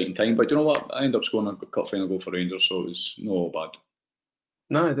an exciting time. But you know what? I ended up scoring a cup final goal for Rangers, so it was no bad.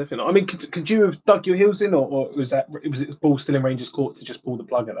 No, definitely not. I mean, could you have dug your heels in, or was it ball still in Rangers' court to just pull the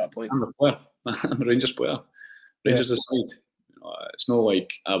plug at that point? I'm a player. I'm a Rangers player. Rangers aside. It's not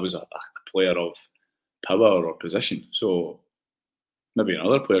like I was a player of power or position. So maybe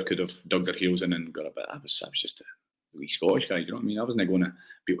another player could have dug their heels in and got a bit. I was just a wee Scottish guy. Do you know what I mean? I wasn't going to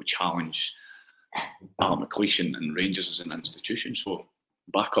be able to challenge Al McLeish and Rangers as an institution. So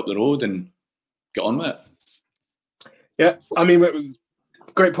back up the road and get on with it. Yeah, I mean, it was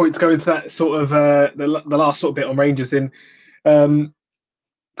a great point to go into that sort of the last sort of bit on Rangers in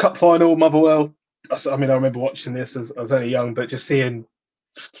cup final, Motherwell. I mean, I remember watching this as I was only young, but just seeing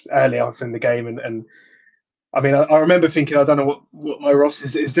early on in the game and I mean, I remember thinking, I don't know what Maurice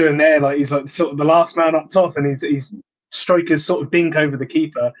is doing there. Like, he's like sort of the last man up top, and he's strikers sort of dink over the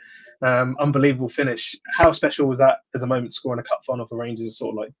keeper. Unbelievable finish. How special was that as a moment, scoring a cup final for Rangers?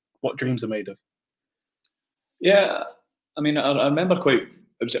 Sort of like what dreams are made of. Yeah, I mean, I remember it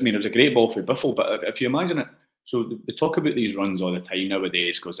was a great ball for Biffle, but if you imagine it, so they talk about these runs all the time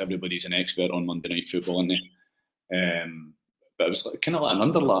nowadays because everybody's an expert on Monday Night Football, isn't they? But it was kind of like an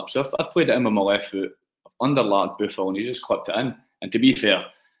underlap. So I've played it in with my left foot. Underlapped Buffalo and he just clipped it in. And to be fair,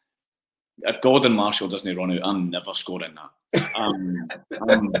 if Gordon Marshall doesn't run out, I'm never scoring that.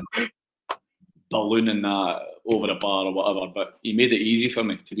 I'm ballooning that over the bar or whatever. But he made it easy for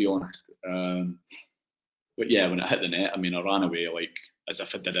me, to be honest. But yeah, when it hit the net, I mean, I ran away like as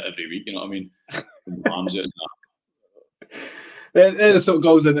if I did it every week. You know what I mean? Arms out and that. They're the sort of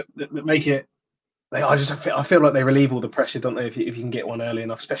goals that make it. I feel like they relieve all the pressure, don't they? If you can get one early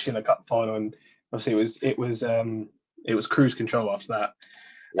enough, especially in the cup final. And obviously, it was cruise control after that.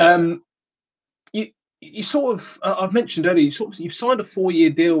 Yeah. You sort of, I've mentioned earlier, you've signed a 4-year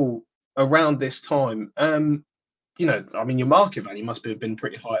deal around this time. I mean, your market value must have been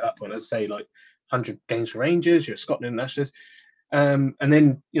pretty high at that point. I'd say like 100 games for Rangers, you're a Scotland nationalist, and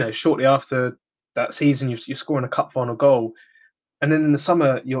then shortly after that season, you're scoring a cup final goal, and then in the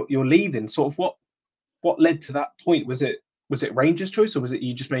summer you're leaving. Sort of what led to that point? Was it Rangers' choice, or was it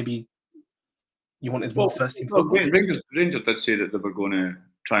you just maybe you wanted more first team football? Rangers did say that they were going to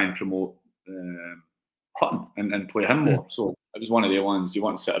try and promote Hutton and play him more. So it was one of the ones, do you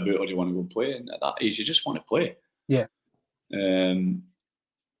want to sit about or do you want to go and play? And at that age, you just want to play. Yeah.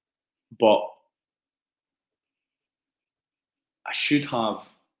 But I should have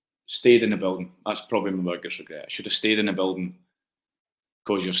stayed in the building. That's probably my biggest regret. I should have stayed in the building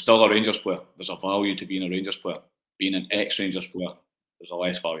because you're still a Rangers player. There's a value to being a Rangers player. Being an ex-Rangers player, there's a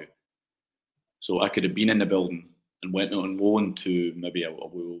less value. So I could have been in the building and went on loan to maybe a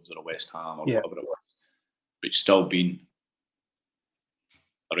Wolves or a West Ham or whatever it was, but still been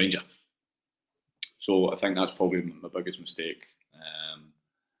a Ranger. So I think that's probably my biggest mistake,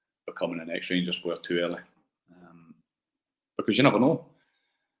 becoming an ex-Rangers player too early, because you never know.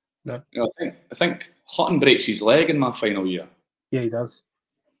 No. You know, I think Hutton breaks his leg in my final year. Yeah, he does.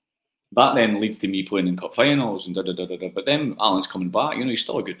 That then leads to me playing in cup finals and da. But then Alan's coming back. You know, he's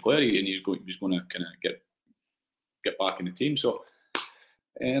still a good player, and he's going to kind of get back in the team. So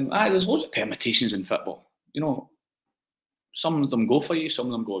there's loads of permutations in football. You know, some of them go for you, some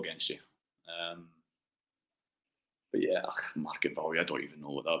of them go against you. But yeah, market value, I don't even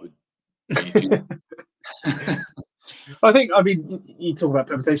know what that would be. I mean, you talk about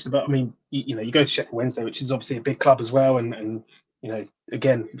permutations, but I mean, you know, you go to Sheffield Wednesday, which is obviously a big club as well, and you know,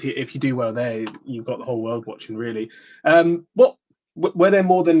 again, if you do well there, you've got the whole world watching, really. What were there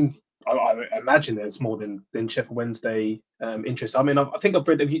more than I imagine there's more than Sheffield Wednesday interest? I mean, I think I've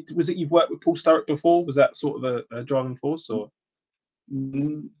read. Was it you've worked with Paul Sturrock before? Was that sort of a driving force, or?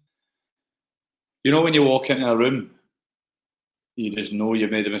 You know, when you walk into a room, you just know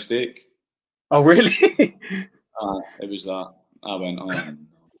you've made a mistake. Oh, really? It was that. I went,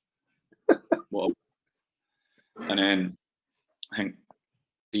 what? And then I think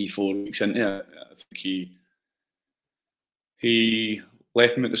 3-4 weeks into it, I think he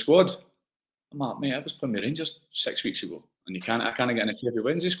left me at the squad. I'm like, mate, I was playing with Rangers 6 weeks ago, and I can't get in a Sheffield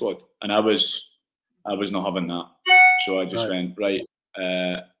Wednesday squad. And I was not having that. So I just went, right.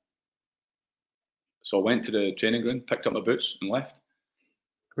 So I went to the training ground, picked up my boots, and left.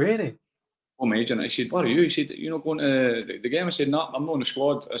 Really? My agent, I said, "What are you?" He said, "You're not going to the game." I said, "No, I'm not on the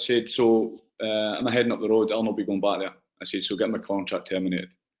squad." I said, "So I'm heading up the road. I'll not be going back there." I said, "So get my contract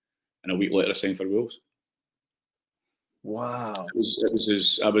terminated." And a week later, I signed for Wolves. Wow.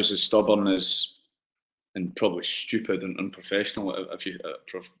 I was as stubborn as, and probably stupid and unprofessional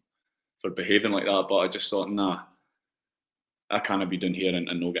for behaving like that. But I just thought, nah, I can't be doing here and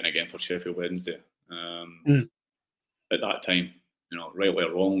not getting again for Sheffield Wednesday. At that time, you know, rightly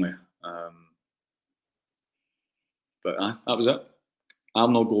or wrongly. But that was it. I'll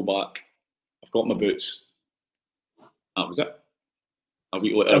not go back. I've got my boots. That was it. A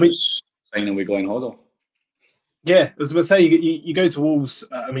week later, I was signing with Glenn Hoddle. Yeah, I was going to say, you go to Wolves,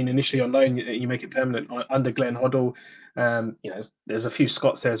 I mean, initially on loan, you make it permanent under Glenn Hoddle. You know, there's a few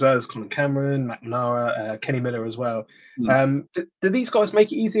Scots there as well. There's Colin Cameron, McNamara, Kenny Miller as well. Do these guys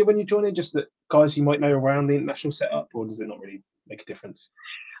make it easier when you join in? Just that guys you might know around the international setup, or does it not really make a difference?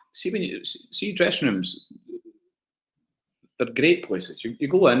 See, when you see dressing rooms, they're great places. You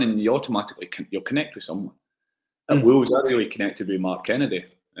go in and you automatically you'll connect with someone. At Wolves, I really connected with Mark Kennedy,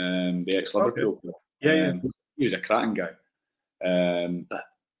 the ex-Liverpool player. Yeah. He was a cracking guy.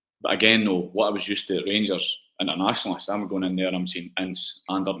 But again, though, what I was used to at Rangers, internationalists, I'm going in there, I'm seeing Ince,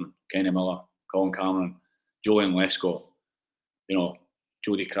 Anderton, Kenny Miller, Colin Cameron, Julian Lescott, you know,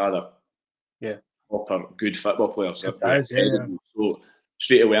 Jody Craddock. Yeah. Proper good football players. Yeah. So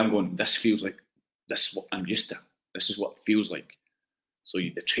straight away, I'm going, this is what I'm used to. This is what it feels like. So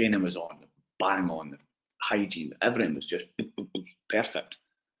the training was on, bang on, the hygiene, everything was just perfect.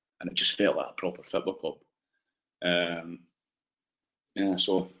 And it just felt like a proper football club. Yeah,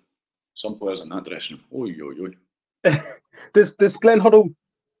 so some players in that dressing room, Does Glenn Hoddle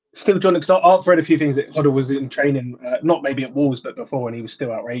still join? Because I've read a few things that Hoddle was in training, not maybe at Wolves, but before, and he was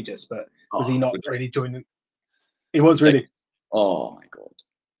still outrageous. But was he not really joining? He was really. Oh my God,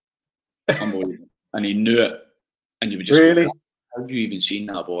 unbelievable! And he knew it, and you would just really. How have you even seen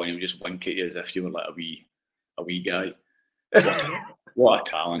that ball? And he would just wink at you as if you were like a wee guy. What a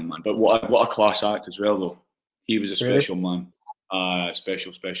talent, man! But what a class act as well, though. He was a special man,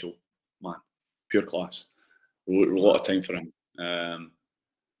 special man, pure class. A lot of time for him.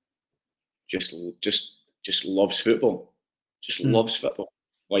 Just loves football. Just loves football.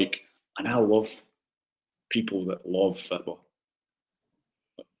 Like, and I love people that love football,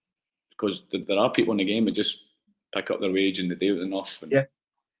 because there are people in the game that just pick up their wage and they do it enough. And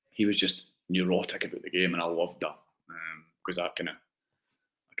he was just neurotic about the game, and I loved that, because I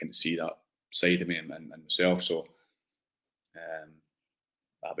can see that side of me and myself. So,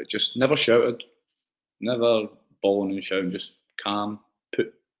 but just never shouted, never bawling and shouting, just calm,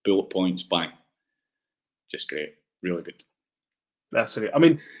 put bullet points, bang. Just great, really good. That's really. I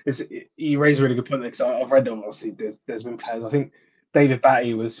mean, you raise a really good point there, because I've read them. Obviously, there's been players. I think David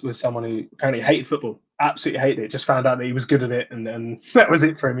Batty was someone who apparently hated football, absolutely hated it. Just found out that he was good at it, and then that was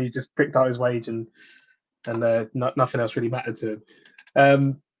it for him. He just picked out his wage, and nothing else really mattered to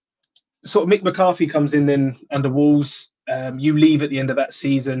him. Sort of Mick McCarthy comes in then under Wolves. You leave at the end of that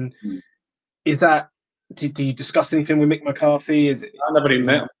season. Is that? Do you discuss anything with Mick McCarthy? I never even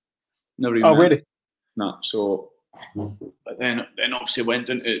met him. Really? No. So But then obviously went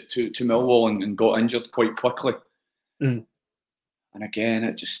into to Millwall and got injured quite quickly. Mm. And again,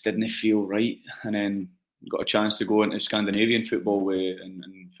 it just didn't feel right. And then got a chance to go into Scandinavian football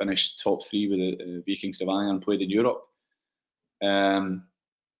and finish top 3 with the Viking Stavanger and played in Europe. And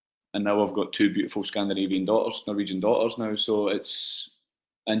now I've got 2 beautiful Scandinavian daughters, Norwegian daughters now. So I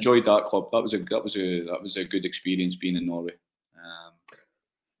enjoyed that club. That was a good experience being in Norway.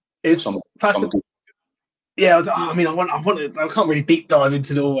 It's fascinating. Yeah, I mean, I can't really deep dive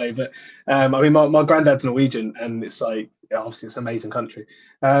into Norway, but I mean, my granddad's Norwegian, and it's like, obviously, it's an amazing country.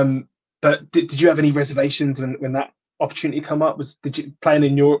 But did you have any reservations when that opportunity come up? Did you playing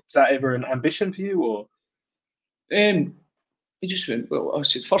in Europe? Was that ever an ambition for you, or? He just went, well, I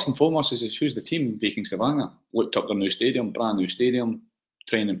said, first and foremost, I said, who's the team? Viking Stavanger. Looked up their new stadium, brand new stadium,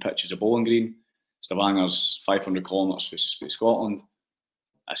 training pitch is a bowling green. Stavanger's 500 kilometres from Scotland.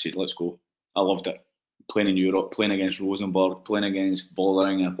 I said, let's go. I loved it. Playing in Europe, playing against Rosenborg, playing against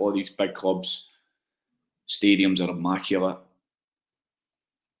Vålerenga, all these big clubs. Stadiums are immaculate.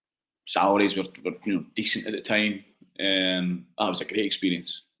 Salaries were decent at the time. That was a great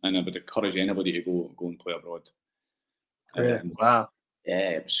experience, and I would encourage anybody to go and play abroad. Wow.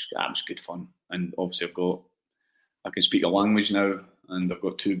 Yeah, it was good fun, and obviously I can speak a language now, and I've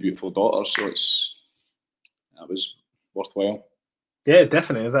got 2 beautiful daughters, so that was worthwhile. Yeah,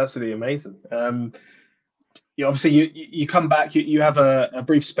 definitely, it was absolutely amazing. Obviously you come back, you have a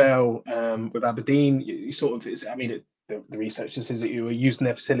brief spell with Aberdeen. You sort of, the research says that you were using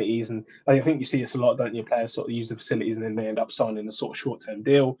their facilities, and I think you see this a lot, don't you? Players sort of use the facilities and then they end up signing a sort of short-term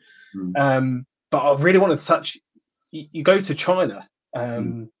deal. But I really wanted to touch. You go to China.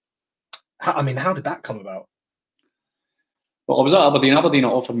 How did that come about? Well, I was at Aberdeen. Aberdeen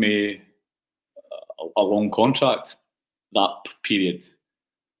offered me a long contract that period,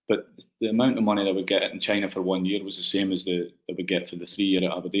 but the amount of money that I would get in China for 1 year was the same as I would get for the 3 year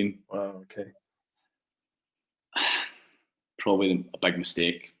at Aberdeen. Wow, okay. Probably a big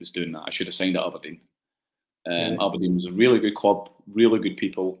mistake was doing that. I should have signed at Aberdeen. Aberdeen was a really good club, really good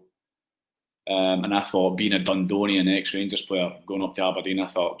people. And I thought, being a Dundonian ex-Rangers player, going up to Aberdeen, I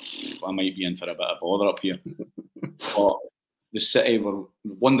thought, I might be in for a bit of bother up here. But the city were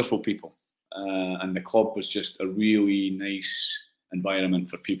wonderful people. And the club was just a really nice environment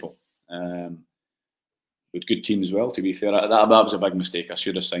for people. With good team as well, to be fair. That was a big mistake. I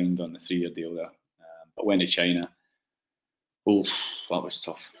should have signed on the 3 year deal there. But went to China. Oh, that was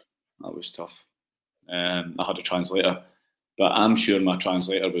tough. I had a translator. But I'm sure my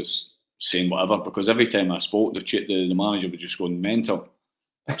translator was saying whatever, because every time I spoke, the manager was just going mental.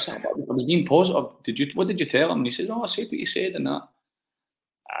 I was being positive. What did you tell him? And he said, I said what you said and that.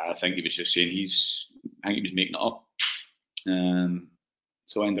 I think he was just saying he was making it up.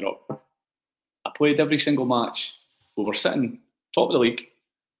 So I ended up, I played every single match. We were sitting top of the league.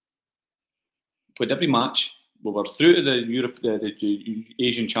 Played every match. We were through to the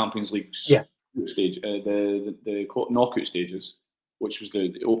Asian Champions League stage, the knockout stages, which was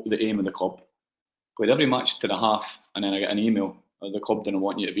the aim of the club. Played every match to the half, and then I got an email. The club didn't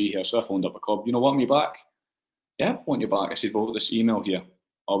want you to be here, so I phoned up the club. You want me back? Yeah, I want you back. I said, well, this email here.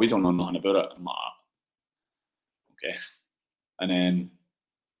 Oh, we don't know nothing about it. I'm like, okay. And then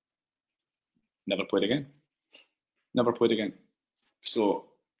never played again. So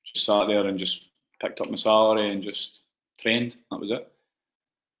just sat there and just picked up my salary and just trained. That was it.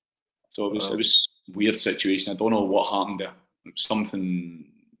 So it was a weird situation. I don't know what happened there. Something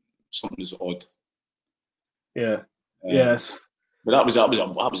was odd. Yeah. Yes. But that was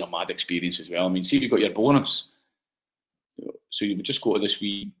a mad experience as well. I mean, see if you got your bonus. So you would just go to this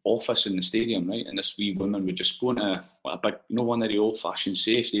wee office in the stadium, right? And this wee woman would just go into a big, one of the old-fashioned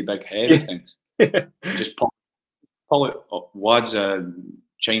safes, the big heavy things. And just pull it up wads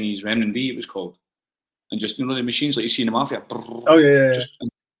Chinese renminbi, it was called. And just, the machines like you see in the mafia. Oh, yeah. Just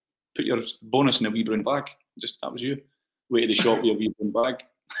put your bonus in a wee brown bag. Just, that was you. Wait at the shop with a wee brown bag.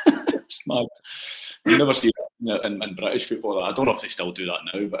 It's mad. You never see that in British football. I don't know if they still do that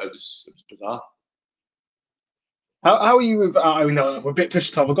now, but it was bizarre. How are you with? We're a bit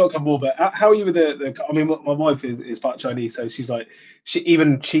pushed time. I've got a couple more, but how are you with the? I mean, my wife is part Chinese, so she's like, she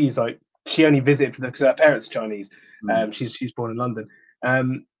only visited because her parents are Chinese. She's born in London.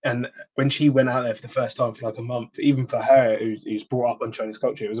 And when she went out there for the first time for like a month, even for her, who's brought up on Chinese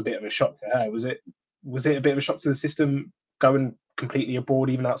culture, it was a bit of a shock for her. Was it a bit of a shock to the system going completely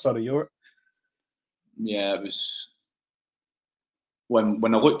abroad, even outside of Europe? Yeah, it was.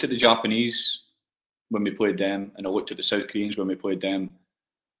 When I looked at the Japanese when we played them, and I looked at the South Koreans when we played them,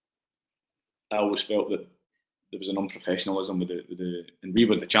 I always felt that there was an unprofessionalism with the and we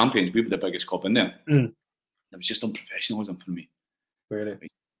were the champions, we were the biggest club in there. It was just unprofessionalism for me. Really?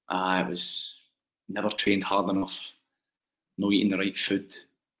 I was never trained hard enough, not eating the right food.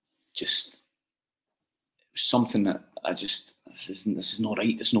 Just something that this is not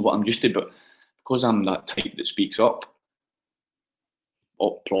right. This is not what I'm used to. But because I'm that type that speaks up,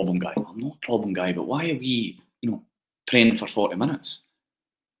 problem guy. I'm not a problem guy, but why are we, training for 40 minutes?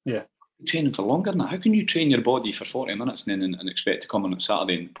 Yeah. Training for longer than that. How can you train your body for 40 minutes and expect to come on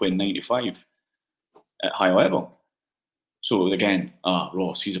Saturday and play 95 at high level? So again,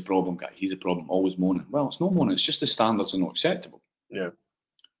 Ross, he's a problem guy. He's a problem, always moaning. Well, it's not moaning. It's just the standards are not acceptable. Yeah.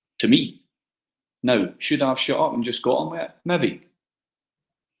 To me. Now, should I have shut up and just got on with it? Maybe.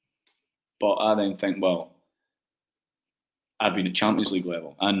 But I then think, well, I've been at Champions League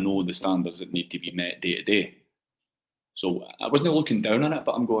level. I know the standards that need to be met day to day. So I wasn't looking down on it,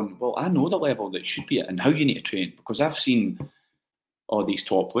 but I'm going, well, I know the level that should be at and how you need to train, because I've seen all these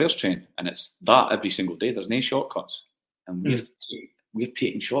top players train, and it's that every single day. There's no shortcuts. And we're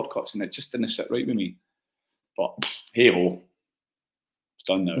taking shortcuts, and it just didn't sit right with me. But hey-ho, it's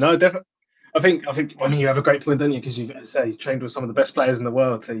done now. No, definitely. I think. I mean, you have a great point, don't you? Because you trained with some of the best players in the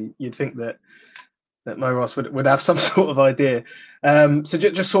world, so you'd think that Maurice would have some sort of idea. So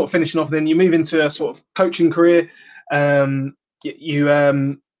just sort of finishing off, then you move into a sort of coaching career.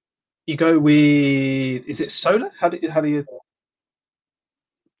 You go with, is it Solar? How do you?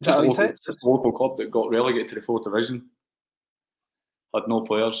 Is that how you say it? Just a local club that got relegated to the 4th division. Had no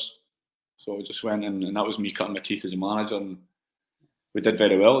players, so I just went in, and that was me cutting my teeth as a manager. And we did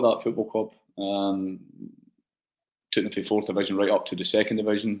very well at that football club. Took them from 4th division right up to the 2nd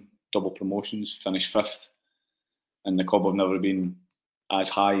division, double promotions, finished 5th, and the club have never been as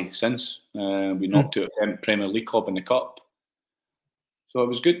high since. We knocked out a Premier League club in the cup, so it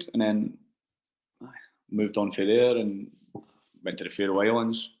was good. And then moved on from there and went to the Faroe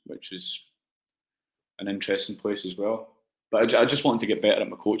Islands, which is an interesting place as well. But I just wanted to get better at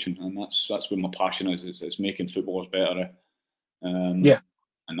my coaching, and that's where my passion is. It's making footballers better. And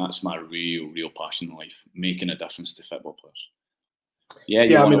that's my real passion in life, making a difference to football players. Yeah,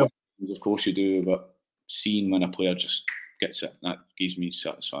 of course you do, but seeing when a player just gets it, that gives me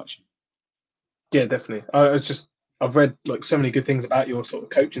satisfaction. Yeah, definitely. I've read like so many good things about your sort of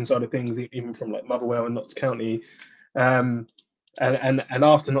coaching side of things, even from like Motherwell and Notts County. And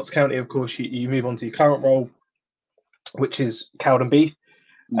after Notts County, of course, you move on to your current role, which is Cowden Beef.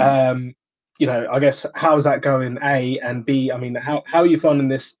 I guess, how's that going, A, and B, I mean, how are you finding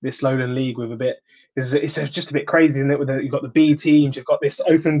this Lowland League with a bit, it's just a bit crazy, isn't it? You've got the B teams, you've got this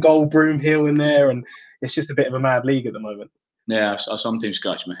open goal Broomhill in there, and it's just a bit of a mad league at the moment. Yeah, I sometimes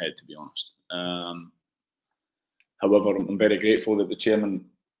scratch my head, to be honest. However, I'm very grateful that the chairman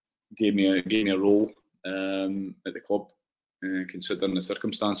gave me a role at the club, considering the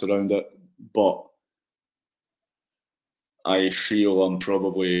circumstance around it. But I feel I'm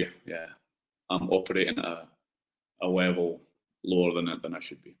probably, I'm operating at a level lower than I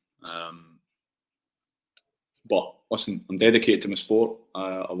should be. But listen, I'm dedicated to my sport.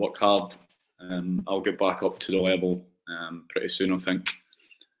 I work hard. I'll get back up to the level pretty soon, I think.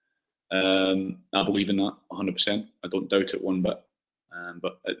 I believe in that 100%. I don't doubt it one bit.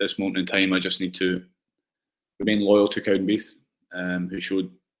 But at this moment in time, I just need to remain loyal to Cowdenbeath,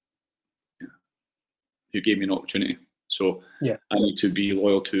 who gave me an opportunity. So I need to be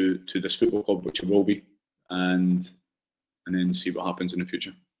loyal to this football club, which I will be, and then see what happens in the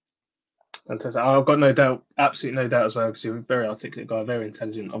future. Fantastic. I've got no doubt, absolutely no doubt as well, because you're a very articulate guy, very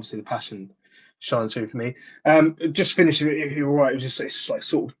intelligent. Obviously, the passion shines through for me. Just finishing, if you're all right, it's like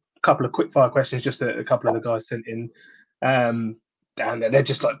sort of a couple of quick fire questions, just a couple of the guys sent in. And they're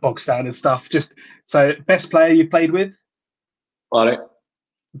just like bog standard stuff. Just so, best player you played with?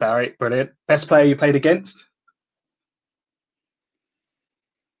 Barry, brilliant. Best player you played against?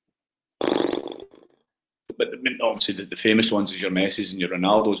 But obviously the famous ones is your Messis and your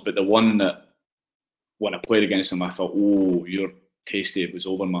Ronaldos, but the one that when I played against him, I thought, oh, you're tasty. It was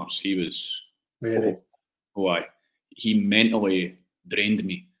Overmars. He was really, he mentally drained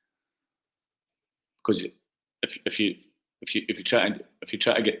me, because if you try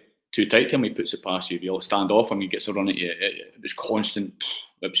to get too tight to him, he puts it past you. If you stand off him, he gets a run at you. It was constant.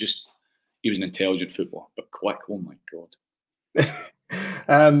 It was just, he was an intelligent footballer, but quick. Oh my god.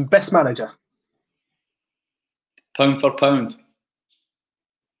 Best manager. Pound for pound.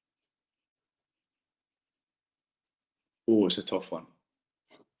 Oh, it's a tough one.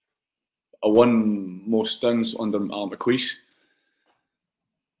 I won most things under McQueish.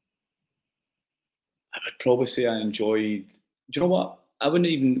 I would probably say I enjoyed. Do you know what? I wouldn't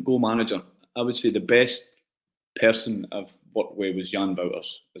even go manager. I would say the best person I've worked with was Jan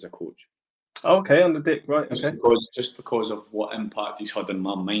Wouters as a coach. Oh, okay, on the Dick, right? Okay. Just because of what impact he's had on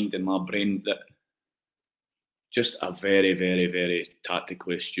my mind and my brain, that just a very, very, very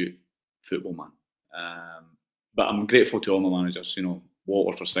tactically astute football man. But I'm grateful to all my managers. You know,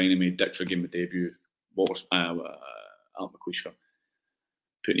 Walter for signing me, Dick for giving me debut, Walter, Alan McLeish for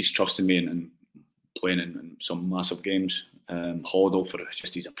putting his trust in me and playing in some massive games. Hoddle for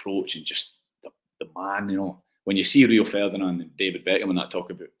just his approach and just the man. You know, when you see Rio Ferdinand and David Beckham and that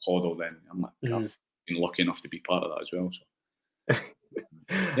talk about Hoddle, then I'm like, I've been lucky enough to be part of that as well. So,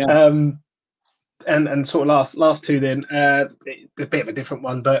 yeah. And sort of last two then, it's a bit of a different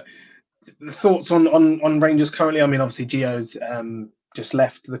one, but the thoughts on Rangers currently. I mean, obviously Gio's just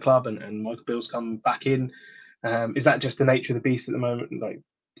left the club and Michael Beale's come back in. Is that just the nature of the beast at the moment? Like,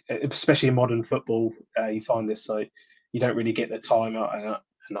 especially in modern football, you find this, so you don't really get the time out.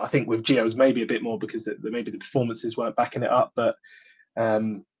 And I think with Gio's maybe a bit more because maybe the performances weren't backing it up. But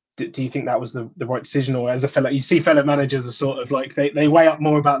do you think that was the right decision, or as a fellow, you see fellow managers are sort of like they weigh up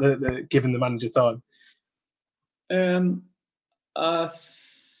more about the giving the manager time? I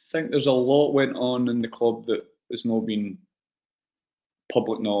think there's a lot went on in the club that has not been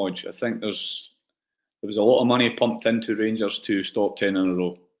public knowledge. I think there was a lot of money pumped into Rangers to stop 10 in a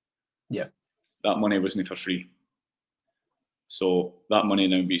row. Yeah, that money wasn't for free, so that money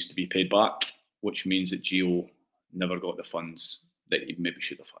now needs to be paid back, which means that Gio never got the funds that he maybe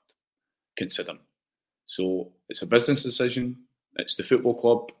should have had, considering. So it's a business decision. It's the football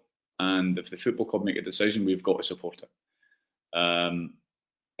club, and if the football club make a decision, we've got to support it. And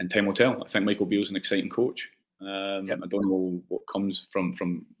time will tell. I think Michael Beale's an exciting coach. I don't know what comes from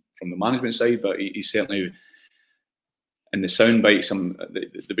the management side, but he's certainly, in the sound bites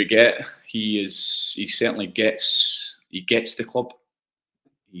that we get, he certainly gets the club.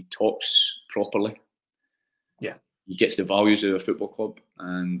 He talks properly. Yeah, he gets the values of a football club,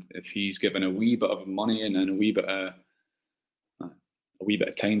 and if he's given a wee bit of money and a wee bit of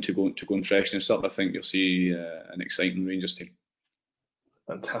time to go and freshen us up, I think you'll see an exciting Rangers team.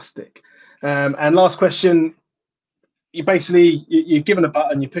 Fantastic. And last question: you're given a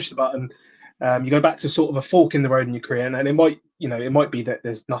button, you push the button, you go back to sort of a fork in the road in your career, and it might be that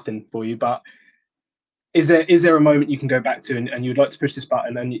there's nothing for you, but is there a moment you can go back to and you'd like to push this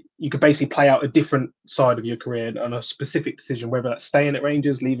button and you could basically play out a different side of your career on a specific decision, whether that's staying at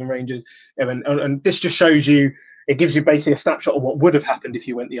Rangers, leaving Rangers, and this just shows you, it gives you basically a snapshot of what would have happened if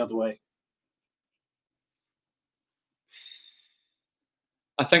you went the other way?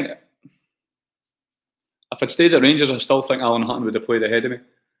 I think if I'd stayed at Rangers, I still think Alan Hutton would have played ahead of me.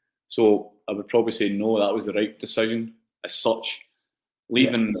 So I would probably say no, that was the right decision as such.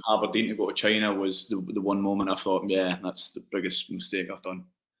 Leaving Aberdeen to go to China was the one moment I thought, yeah, that's the biggest mistake I've done.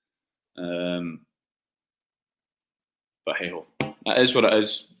 But hey ho, it is what it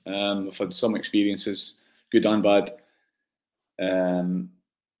is. I've had some experiences, good and bad.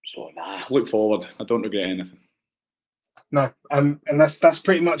 Look forward. I don't regret anything. No, and that's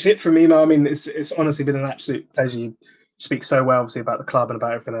pretty much it for me. I mean, it's honestly been an absolute pleasure. You speak so well, obviously, about the club and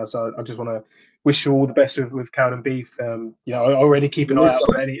about everything else. So I just want to wish you all the best with Cowden and Beef. I already keep an eye out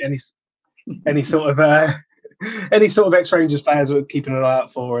for any sort of ex-Rangers players we're keeping an eye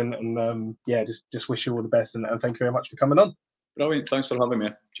out for, and just wish you all the best, and thank you very much for coming on. Brilliant, thanks for having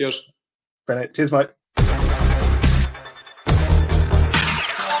me. Cheers. Brilliant. Cheers, mate.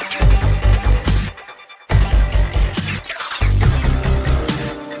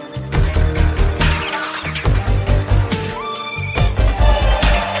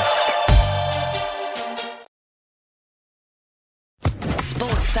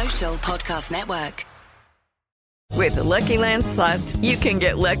 Podcast Network. With the Lucky Land Slots, you can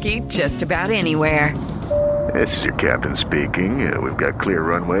get lucky just about anywhere. This is your captain speaking. We've got clear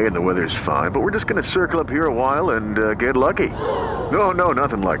runway and the weather's fine, but we're just going to circle up here a while and get lucky. No,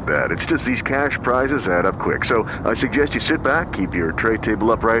 nothing like that. It's just these cash prizes add up quick. So I suggest you sit back, keep your tray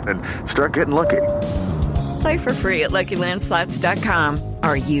table upright, and start getting lucky. Play for free at LuckyLandSlots.com.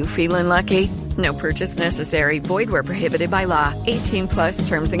 Are you feeling lucky? No purchase necessary. Void where prohibited by law. 18+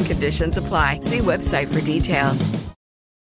 terms and conditions apply. See website for details.